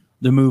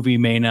the movie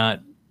may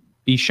not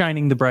be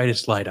shining the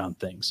brightest light on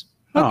things."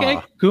 Okay,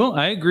 cool.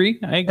 I agree.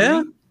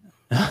 Yeah.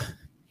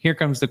 Here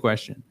comes the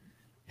question.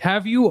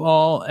 Have you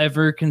all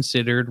ever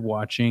considered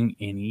watching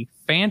any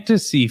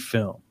fantasy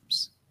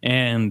films?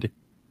 And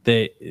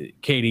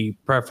Katie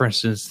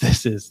preferences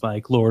this is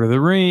like Lord of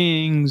the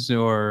Rings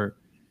or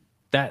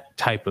that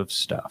type of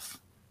stuff.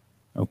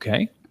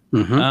 Okay.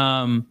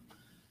 Mm-hmm.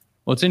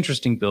 Well, it's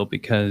interesting, Bill,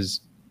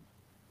 because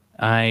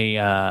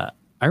I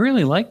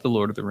really like the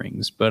Lord of the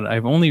Rings, but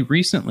I've only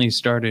recently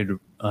started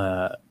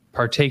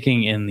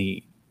partaking in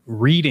the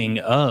reading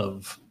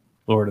of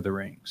Lord of the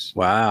Rings.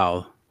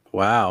 Wow.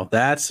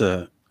 That's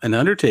an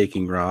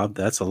undertaking, Rob.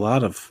 That's a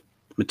lot of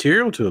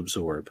material to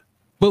absorb.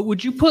 But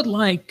would you put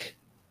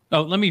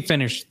let me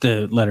finish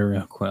the letter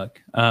real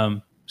quick.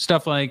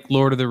 Stuff like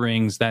Lord of the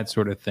Rings, that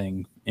sort of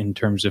thing in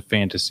terms of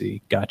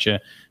fantasy. Gotcha.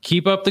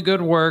 Keep up the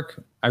good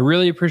work. I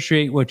really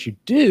appreciate what you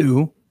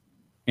do,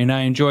 and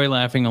I enjoy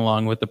laughing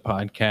along with the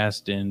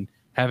podcast and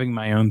having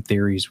my own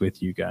theories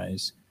with you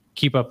guys.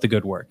 Keep up the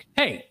good work.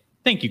 Hey,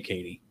 thank you,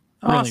 Katie.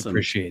 Awesome. Really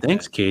appreciate it.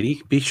 Thanks,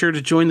 Katie. Be sure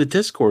to join the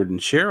Discord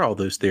and share all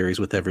those theories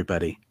with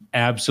everybody.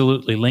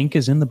 Absolutely. Link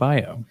is in the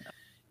bio.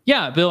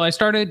 Yeah, Bill, I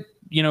started,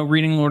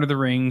 reading Lord of the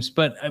Rings,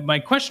 but my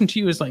question to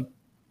you is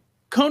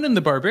Conan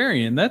the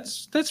Barbarian,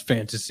 that's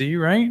fantasy,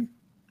 right?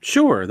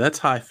 Sure, that's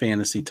high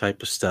fantasy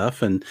type of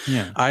stuff, and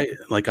yeah. I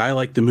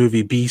like the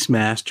movie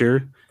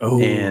Beastmaster,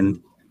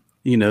 and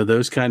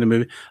those kind of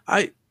movies.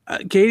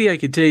 Katie, I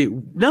could tell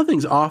you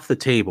nothing's off the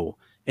table.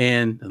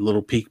 And a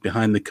little peek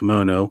behind the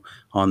kimono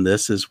on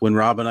this is when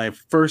Rob and I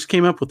first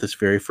came up with this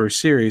very first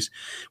series,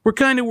 we're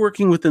kind of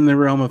working within the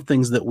realm of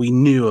things that we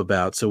knew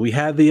about. So we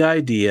had the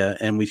idea,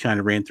 and we kind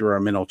of ran through our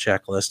mental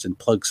checklist and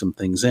plugged some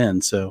things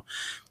in. So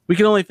we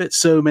could only fit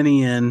so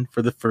many in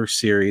for the first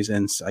series,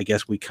 and I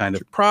guess we kind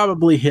of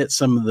probably hit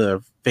some of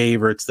the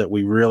favorites that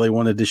we really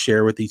wanted to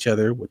share with each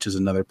other, which is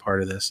another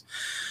part of this.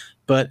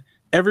 But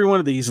every one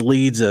of these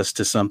leads us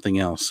to something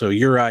else. So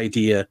your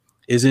idea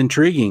is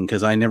intriguing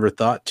because I never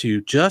thought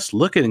to just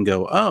look at it and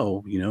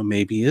go,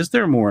 maybe is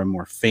there more and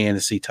more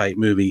fantasy type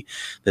movie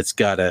that's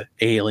got a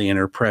alien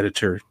or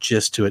predator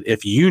just to it?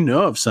 If you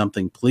know of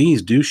something,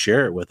 please do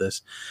share it with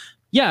us.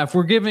 Yeah, if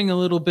we're giving a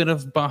little bit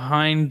of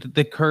behind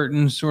the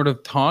curtain sort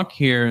of talk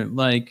here,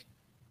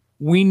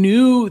 we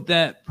knew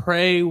that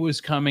Prey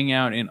was coming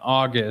out in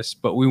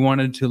August, but we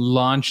wanted to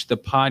launch the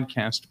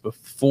podcast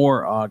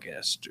before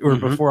August, or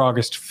before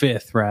August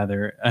 5th,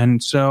 rather.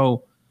 And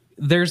so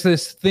there's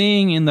this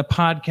thing in the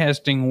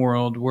podcasting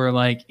world where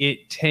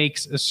it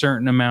takes a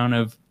certain amount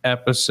of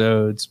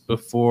episodes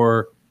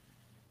before,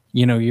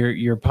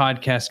 your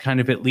podcast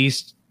kind of at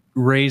least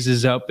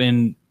raises up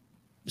in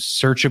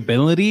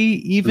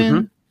searchability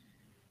even.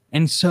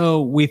 And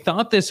so we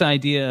thought this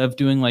idea of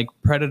doing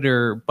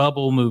Predator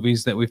bubble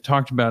movies that we've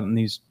talked about in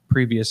these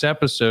previous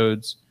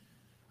episodes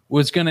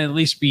was going to at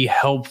least be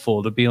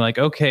helpful to be like,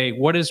 okay,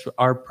 what is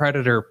our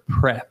predator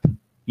prep?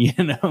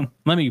 Let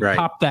me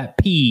pop that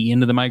P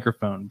into the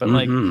microphone. But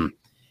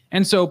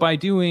and so by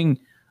doing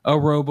a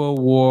Robo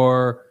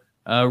War,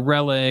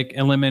 Relic,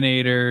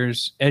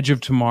 Eliminators, Edge of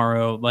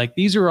Tomorrow, like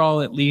these are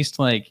all at least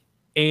like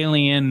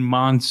alien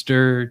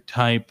monster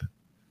type,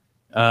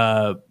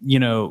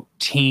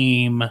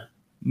 team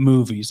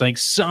movies. Like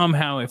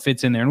somehow it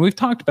fits in there. And we've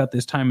talked about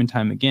this time and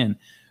time again.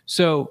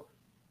 So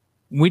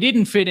we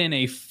didn't fit in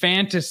a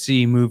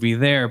fantasy movie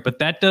there, but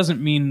that doesn't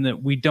mean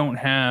that we don't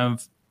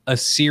have a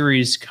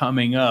series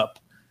coming up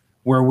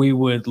where we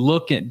would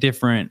look at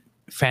different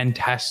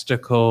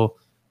fantastical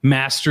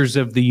masters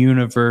of the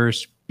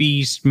universe,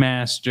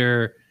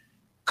 Beastmaster,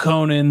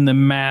 Conan the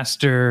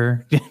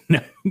Master,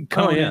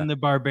 Conan the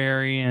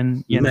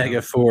Barbarian,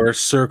 Megaforce,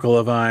 Circle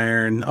of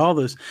Iron, all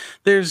those.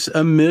 There's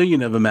a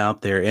million of them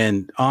out there.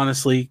 And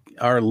honestly,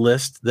 our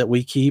list that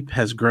we keep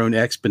has grown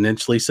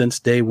exponentially since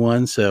day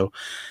one. So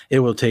it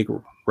will take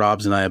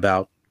Rob's and I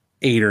about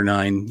 8 or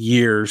 9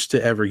 years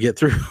to ever get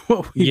through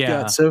what we've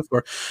got so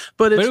far.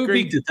 But it's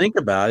great to think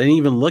about and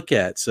even look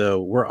at.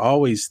 So we're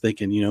always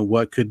thinking,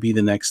 what could be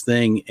the next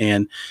thing?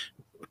 And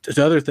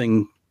the other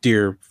thing,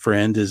 dear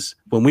friend, is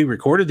when we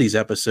recorded these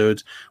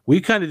episodes, we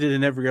kind of did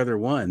in every other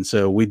one.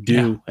 So we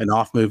do an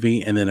off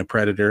movie and then a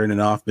Predator and an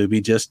off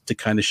movie just to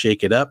kind of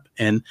shake it up.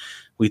 And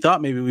we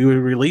thought maybe we would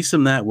release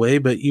them that way,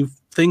 but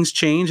things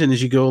change. And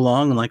as you go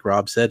along, and like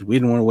Rob said, we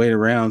didn't want to wait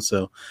around.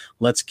 So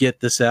let's get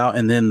this out.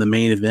 And then the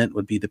main event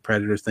would be the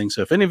Predator thing.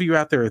 So if any of you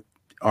out there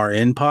are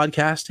in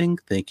podcasting,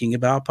 thinking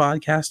about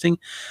podcasting,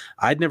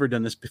 I'd never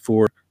done this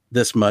before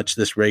this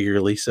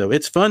regularly. So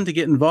it's fun to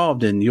get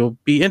involved, and you'll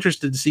be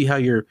interested to see how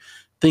your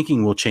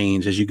thinking will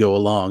change as you go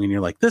along. And you're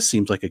like, this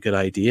seems like a good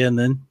idea. And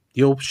then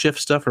you'll shift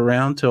stuff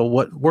around to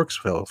what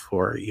works well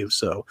for you.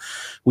 So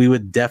we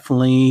would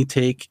definitely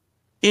take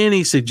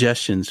any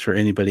suggestions for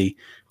anybody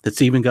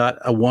that's even got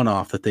a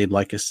one-off that they'd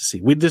like us to see.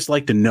 We'd just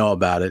like to know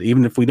about it.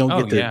 Even if we don't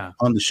get to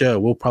on the show,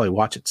 we'll probably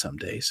watch it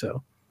someday.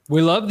 So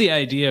we love the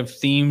idea of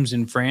themes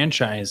and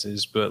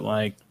franchises, but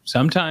like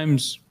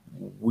sometimes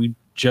we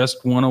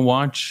just want to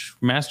watch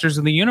Masters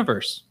of the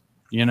Universe,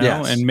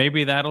 and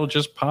maybe that'll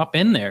just pop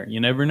in there. You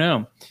never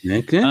know.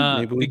 Okay.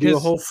 Maybe we do a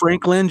whole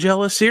Frank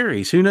Langella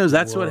series. Who knows?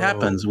 That's what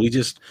happens.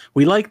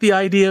 We like the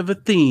idea of a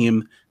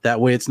theme. That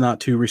way it's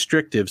not too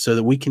restrictive, so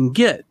that we can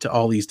get to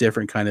all these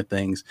different kind of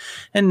things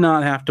and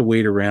not have to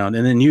wait around.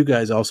 And then you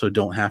guys also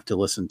don't have to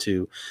listen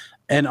to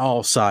an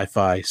all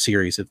sci-fi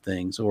series of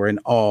things, or an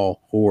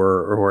all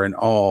horror, or an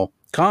all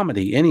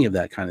comedy, any of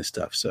that kind of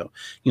stuff. So,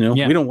 we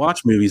don't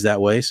watch movies that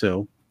way,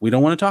 so we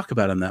don't want to talk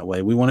about them that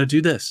way. We want to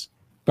do this.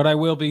 But I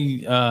will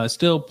be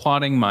still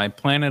plotting my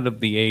Planet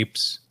of the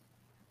Apes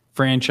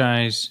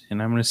franchise,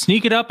 and I'm going to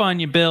sneak it up on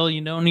you, Bill.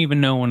 You don't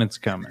even know when it's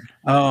coming.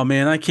 Oh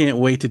man, I can't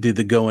wait to do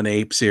the Going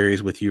Ape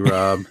series with you,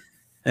 Rob.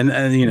 and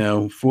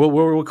we'll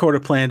record a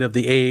Planet of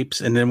the Apes,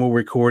 and then we'll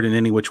record in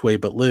Any Which Way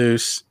But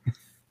Loose.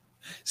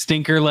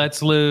 Stinker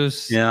Lets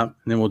Loose. Yeah, and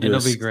then we'll do.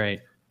 It'll be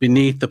great.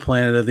 Beneath the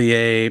Planet of the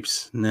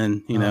Apes, and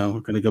then we're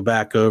going to go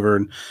back over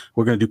and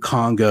we're going to do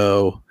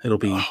Congo. It'll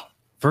be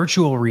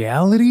virtual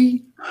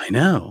reality. I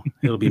know,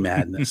 it'll be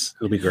madness.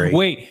 It'll be great.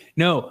 Wait,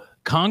 no.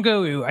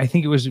 Congo, I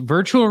think it was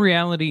virtual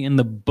reality in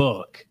the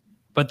book,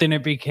 but then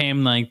it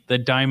became like the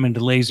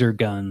diamond laser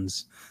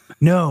guns.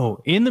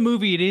 No, in the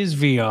movie it is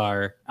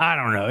VR. I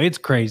don't know. It's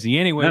crazy.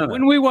 Anyway,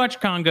 when we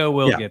watch Congo,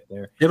 we'll get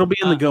there. It'll be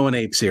in the Going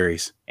Ape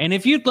series. And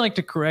if you'd like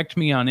to correct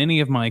me on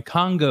any of my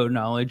Congo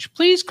knowledge,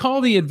 please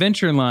call the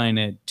Adventure Line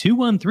at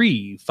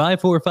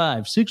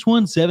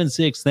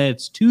 213-545-6176.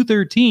 That's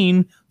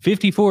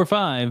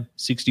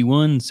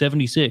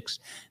 213-545-6176.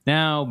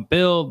 Now,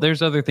 Bill,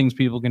 there's other things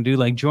people can do,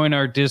 like join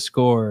our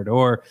Discord,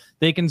 or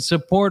they can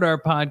support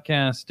our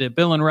podcast at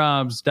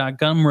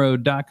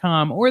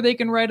billandrobs.gumroad.com, or they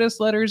can write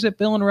us letters at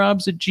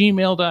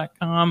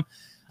billandrobs@gmail.com.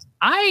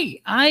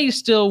 I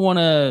still want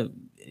to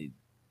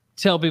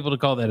tell people to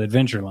call that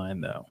Adventure Line,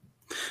 though.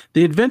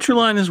 The Adventure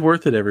Line is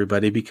worth it,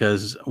 everybody,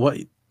 because what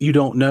you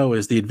don't know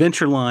is the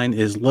Adventure Line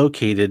is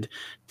located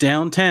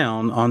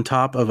downtown on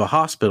top of a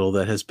hospital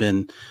that has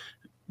been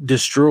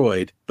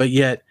destroyed. But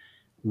yet,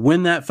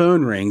 when that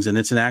phone rings, and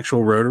it's an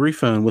actual rotary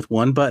phone with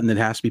one button that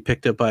has to be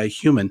picked up by a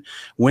human,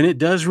 when it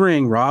does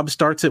ring, Rob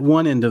starts at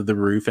one end of the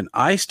roof and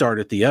I start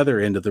at the other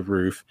end of the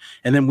roof.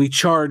 And then we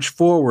charge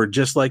forward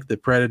just like the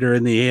Predator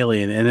and the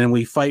Alien. And then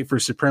we fight for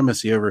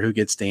supremacy over who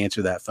gets to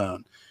answer that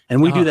phone.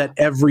 And we do that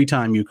every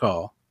time you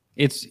call.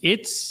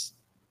 It's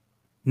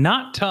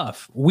not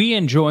tough. We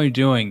enjoy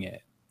doing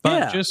it.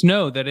 But just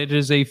know that it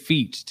is a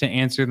feat to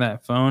answer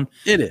that phone.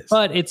 It is.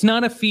 But it's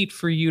not a feat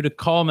for you to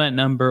call that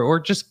number or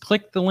just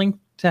click the link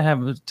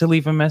to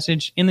leave a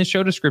message in the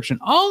show description.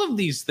 All of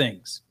these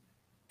things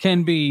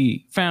can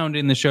be found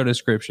in the show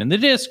description. The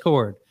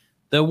Discord,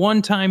 the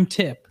one-time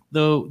tip,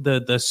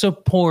 the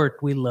support.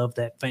 We love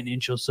that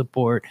financial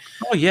support.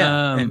 Oh,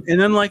 yeah.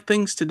 And unlike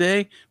things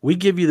today, we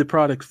give you the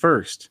product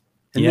first,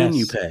 and then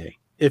you pay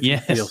if you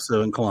feel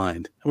so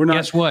inclined. We're not.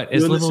 Guess what?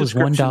 As little as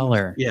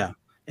 $1. Yeah.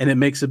 and it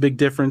makes a big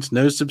difference.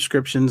 No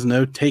subscriptions,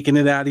 no taking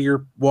it out of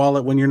your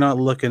wallet when you're not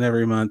looking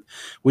every month.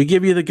 We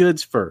give you the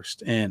goods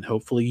first, and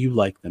hopefully you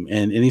like them.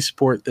 And any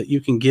support that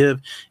you can give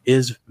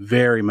is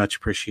very much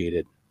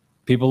appreciated.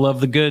 People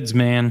love the goods,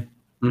 man.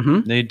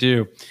 Mm-hmm. They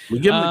do. We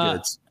give them the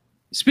goods.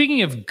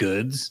 Speaking of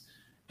goods,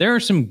 there are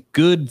some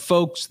good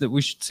folks that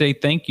we should say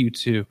thank you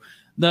to.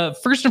 The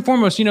first and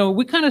foremost,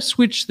 we kind of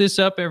switch this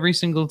up every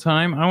single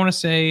time. I want to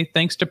say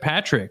thanks to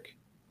Patrick.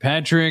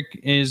 Patrick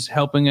is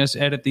helping us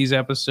edit these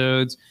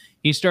episodes.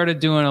 He started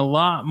doing a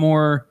lot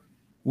more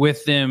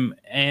with them.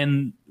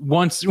 And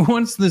once the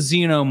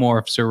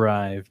xenomorphs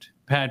arrived,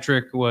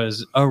 Patrick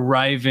was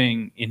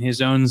arriving in his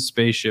own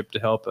spaceship to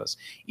help us.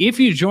 If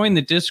you join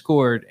the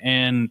Discord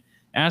and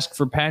ask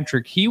for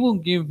Patrick, he will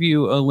give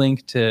you a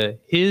link to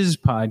his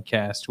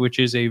podcast, which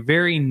is a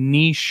very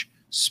niche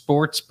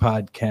sports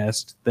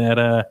podcast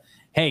that,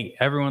 hey,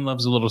 everyone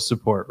loves a little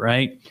support,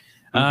 right?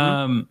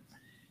 Mm-hmm.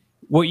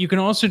 What you can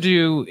also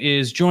do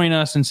is join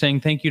us in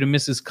saying thank you to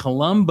Mrs.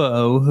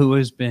 Colombo, who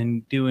has been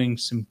doing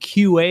some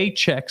QA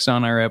checks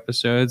on our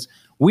episodes.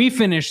 We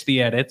finish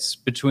the edits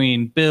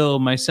between Bill,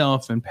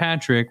 myself, and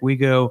Patrick. We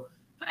go,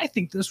 I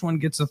think this one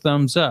gets a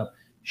thumbs up.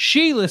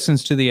 She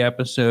listens to the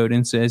episode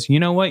and says, you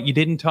know what? You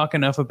didn't talk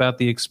enough about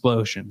the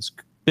explosions.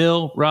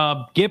 Bill,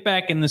 Rob, get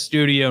back in the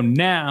studio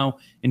now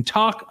and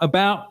talk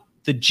about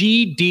the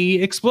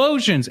GD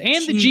explosions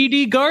and the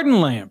GD garden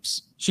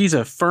lamps. She's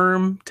a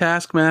firm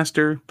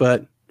taskmaster,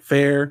 but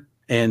fair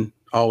and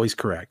always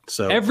correct.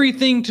 So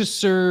everything to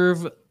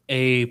serve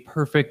a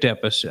perfect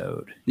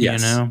episode.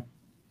 Yes.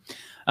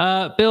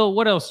 Bill,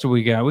 what else do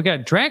we got? We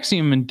got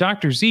Draxium and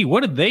Dr. Z. What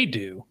did they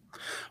do?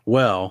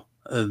 Well,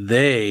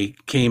 they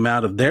came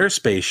out of their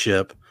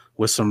spaceship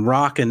with some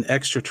rockin'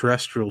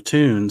 extraterrestrial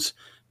tunes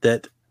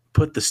that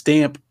put the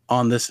stamp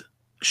on this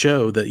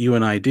show that you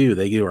and I do.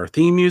 They do our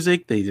theme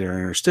music. They do our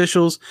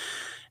interstitials.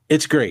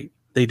 It's great.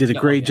 They did a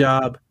great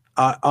job.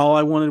 All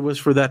I wanted was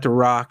for that to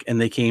rock,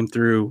 and they came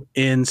through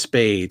in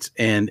spades.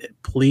 And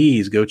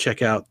please go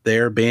check out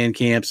their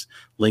Bandcamps.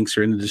 Links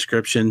are in the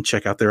description.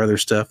 Check out their other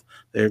stuff.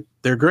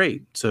 They're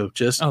great. So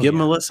just give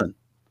them a listen.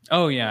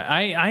 Oh, yeah.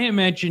 I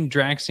imagine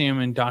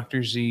Draxium and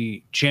Dr.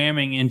 Z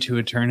jamming into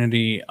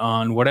eternity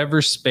on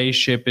whatever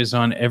spaceship is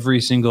on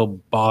every single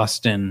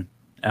Boston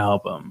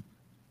album.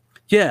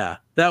 Yeah,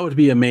 that would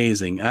be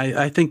amazing.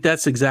 I think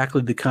that's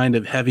exactly the kind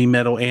of heavy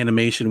metal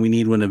animation we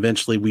need when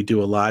eventually we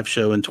do a live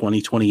show in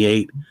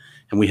 2028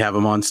 and we have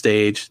them on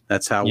stage.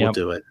 That's how we'll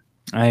do it.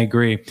 I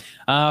agree.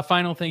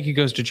 Final thank you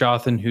goes to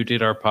Jonathan, who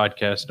did our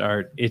podcast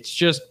art. It's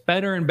just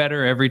better and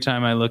better every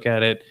time I look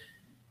at it.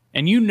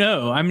 And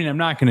I'm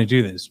not going to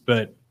do this,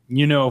 but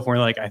if we're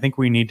like, I think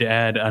we need to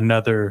add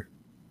another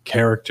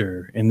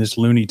character in this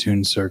Looney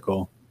Tunes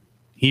circle,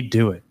 he'd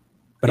do it.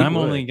 But I'm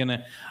waiting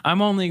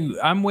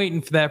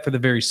for that for the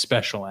very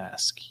special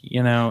ask.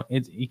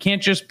 You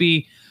can't just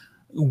be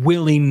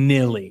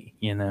willy-nilly,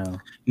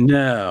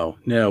 No,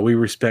 we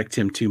respect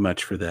him too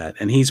much for that.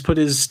 And he's put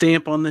his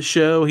stamp on the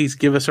show. He's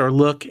give us our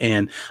look,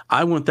 and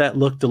I want that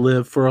look to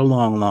live for a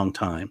long, long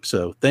time.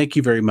 So thank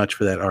you very much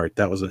for that art.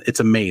 It's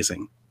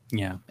amazing.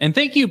 Yeah. And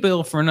thank you,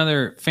 Bill, for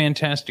another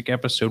fantastic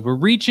episode. We're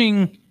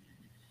reaching,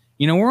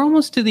 we're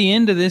almost to the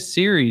end of this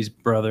series,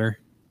 brother.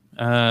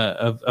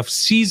 Of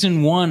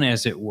season 1,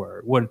 as it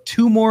were. What,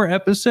 2 more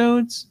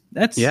episodes?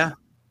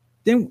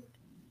 And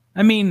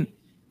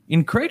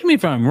correct me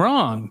if I'm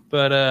wrong,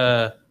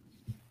 but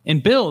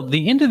and Bill,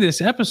 the end of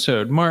this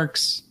episode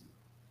marks,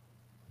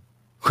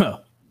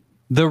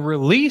 the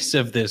release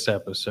of this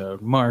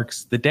episode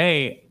marks the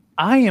day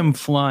I am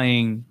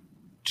flying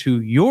to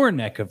your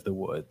neck of the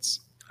woods.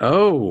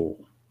 Oh,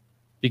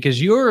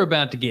 because you're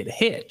about to get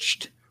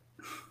hitched.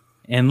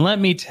 And let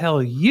me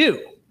tell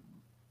you,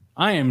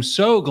 I am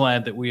so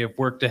glad that we have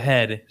worked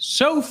ahead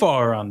so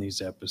far on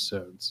these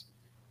episodes,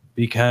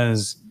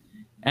 because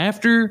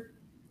after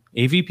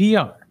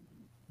AVPR,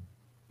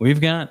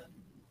 we've got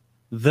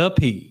the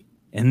P,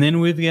 and then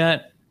we've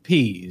got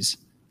P's.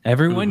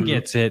 Everyone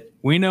gets it.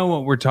 We know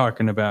what we're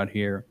talking about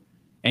here.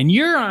 And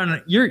you're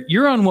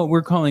on what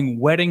we're calling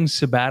wedding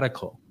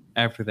sabbatical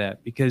after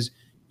that, because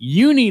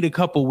you need a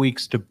couple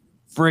weeks to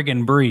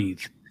friggin'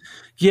 breathe.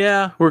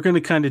 Yeah, we're going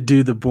to kind of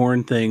do the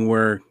Bourne thing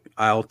where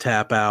I'll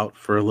tap out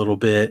for a little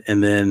bit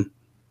and then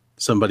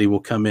somebody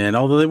will come in.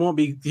 Although they won't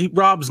be,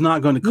 Rob's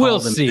not going to call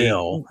them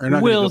Bill. They're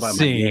not going to go by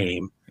my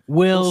name.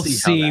 We'll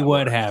see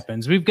what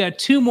happens. We've got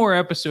 2 more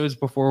episodes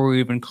before we're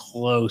even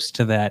close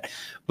to that.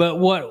 But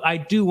what I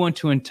do want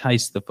to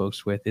entice the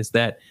folks with is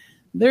that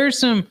there's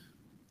some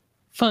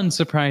fun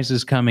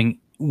surprises coming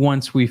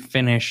once we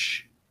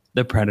finish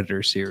the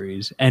Predator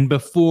series and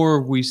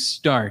before we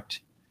start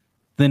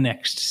the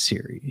next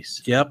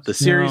series. Yep, the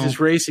series is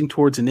racing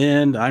towards an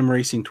end. I'm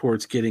racing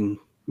towards getting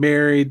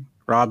married.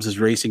 Rob's is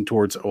racing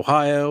towards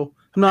Ohio.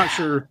 I'm not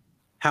sure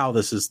how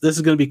this is. This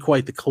is going to be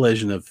quite the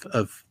collision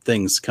of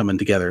things coming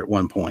together at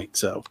one point.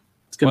 So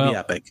it's going to be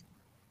epic.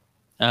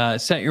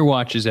 Set your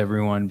watches,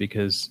 everyone,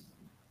 because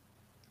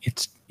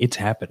it's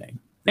happening.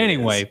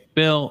 Anyway,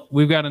 Bill,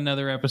 we've got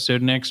another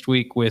episode next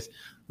week with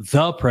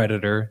the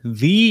Predator,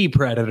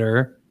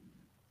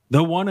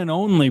 the one and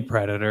only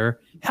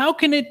Predator. How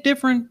can it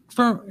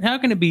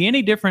be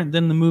any different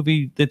than the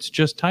movie that's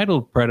just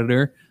titled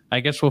Predator? I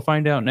guess we'll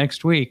find out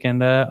next week,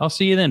 and I'll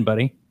see you then,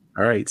 buddy.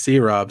 All right. See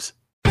you, Robs.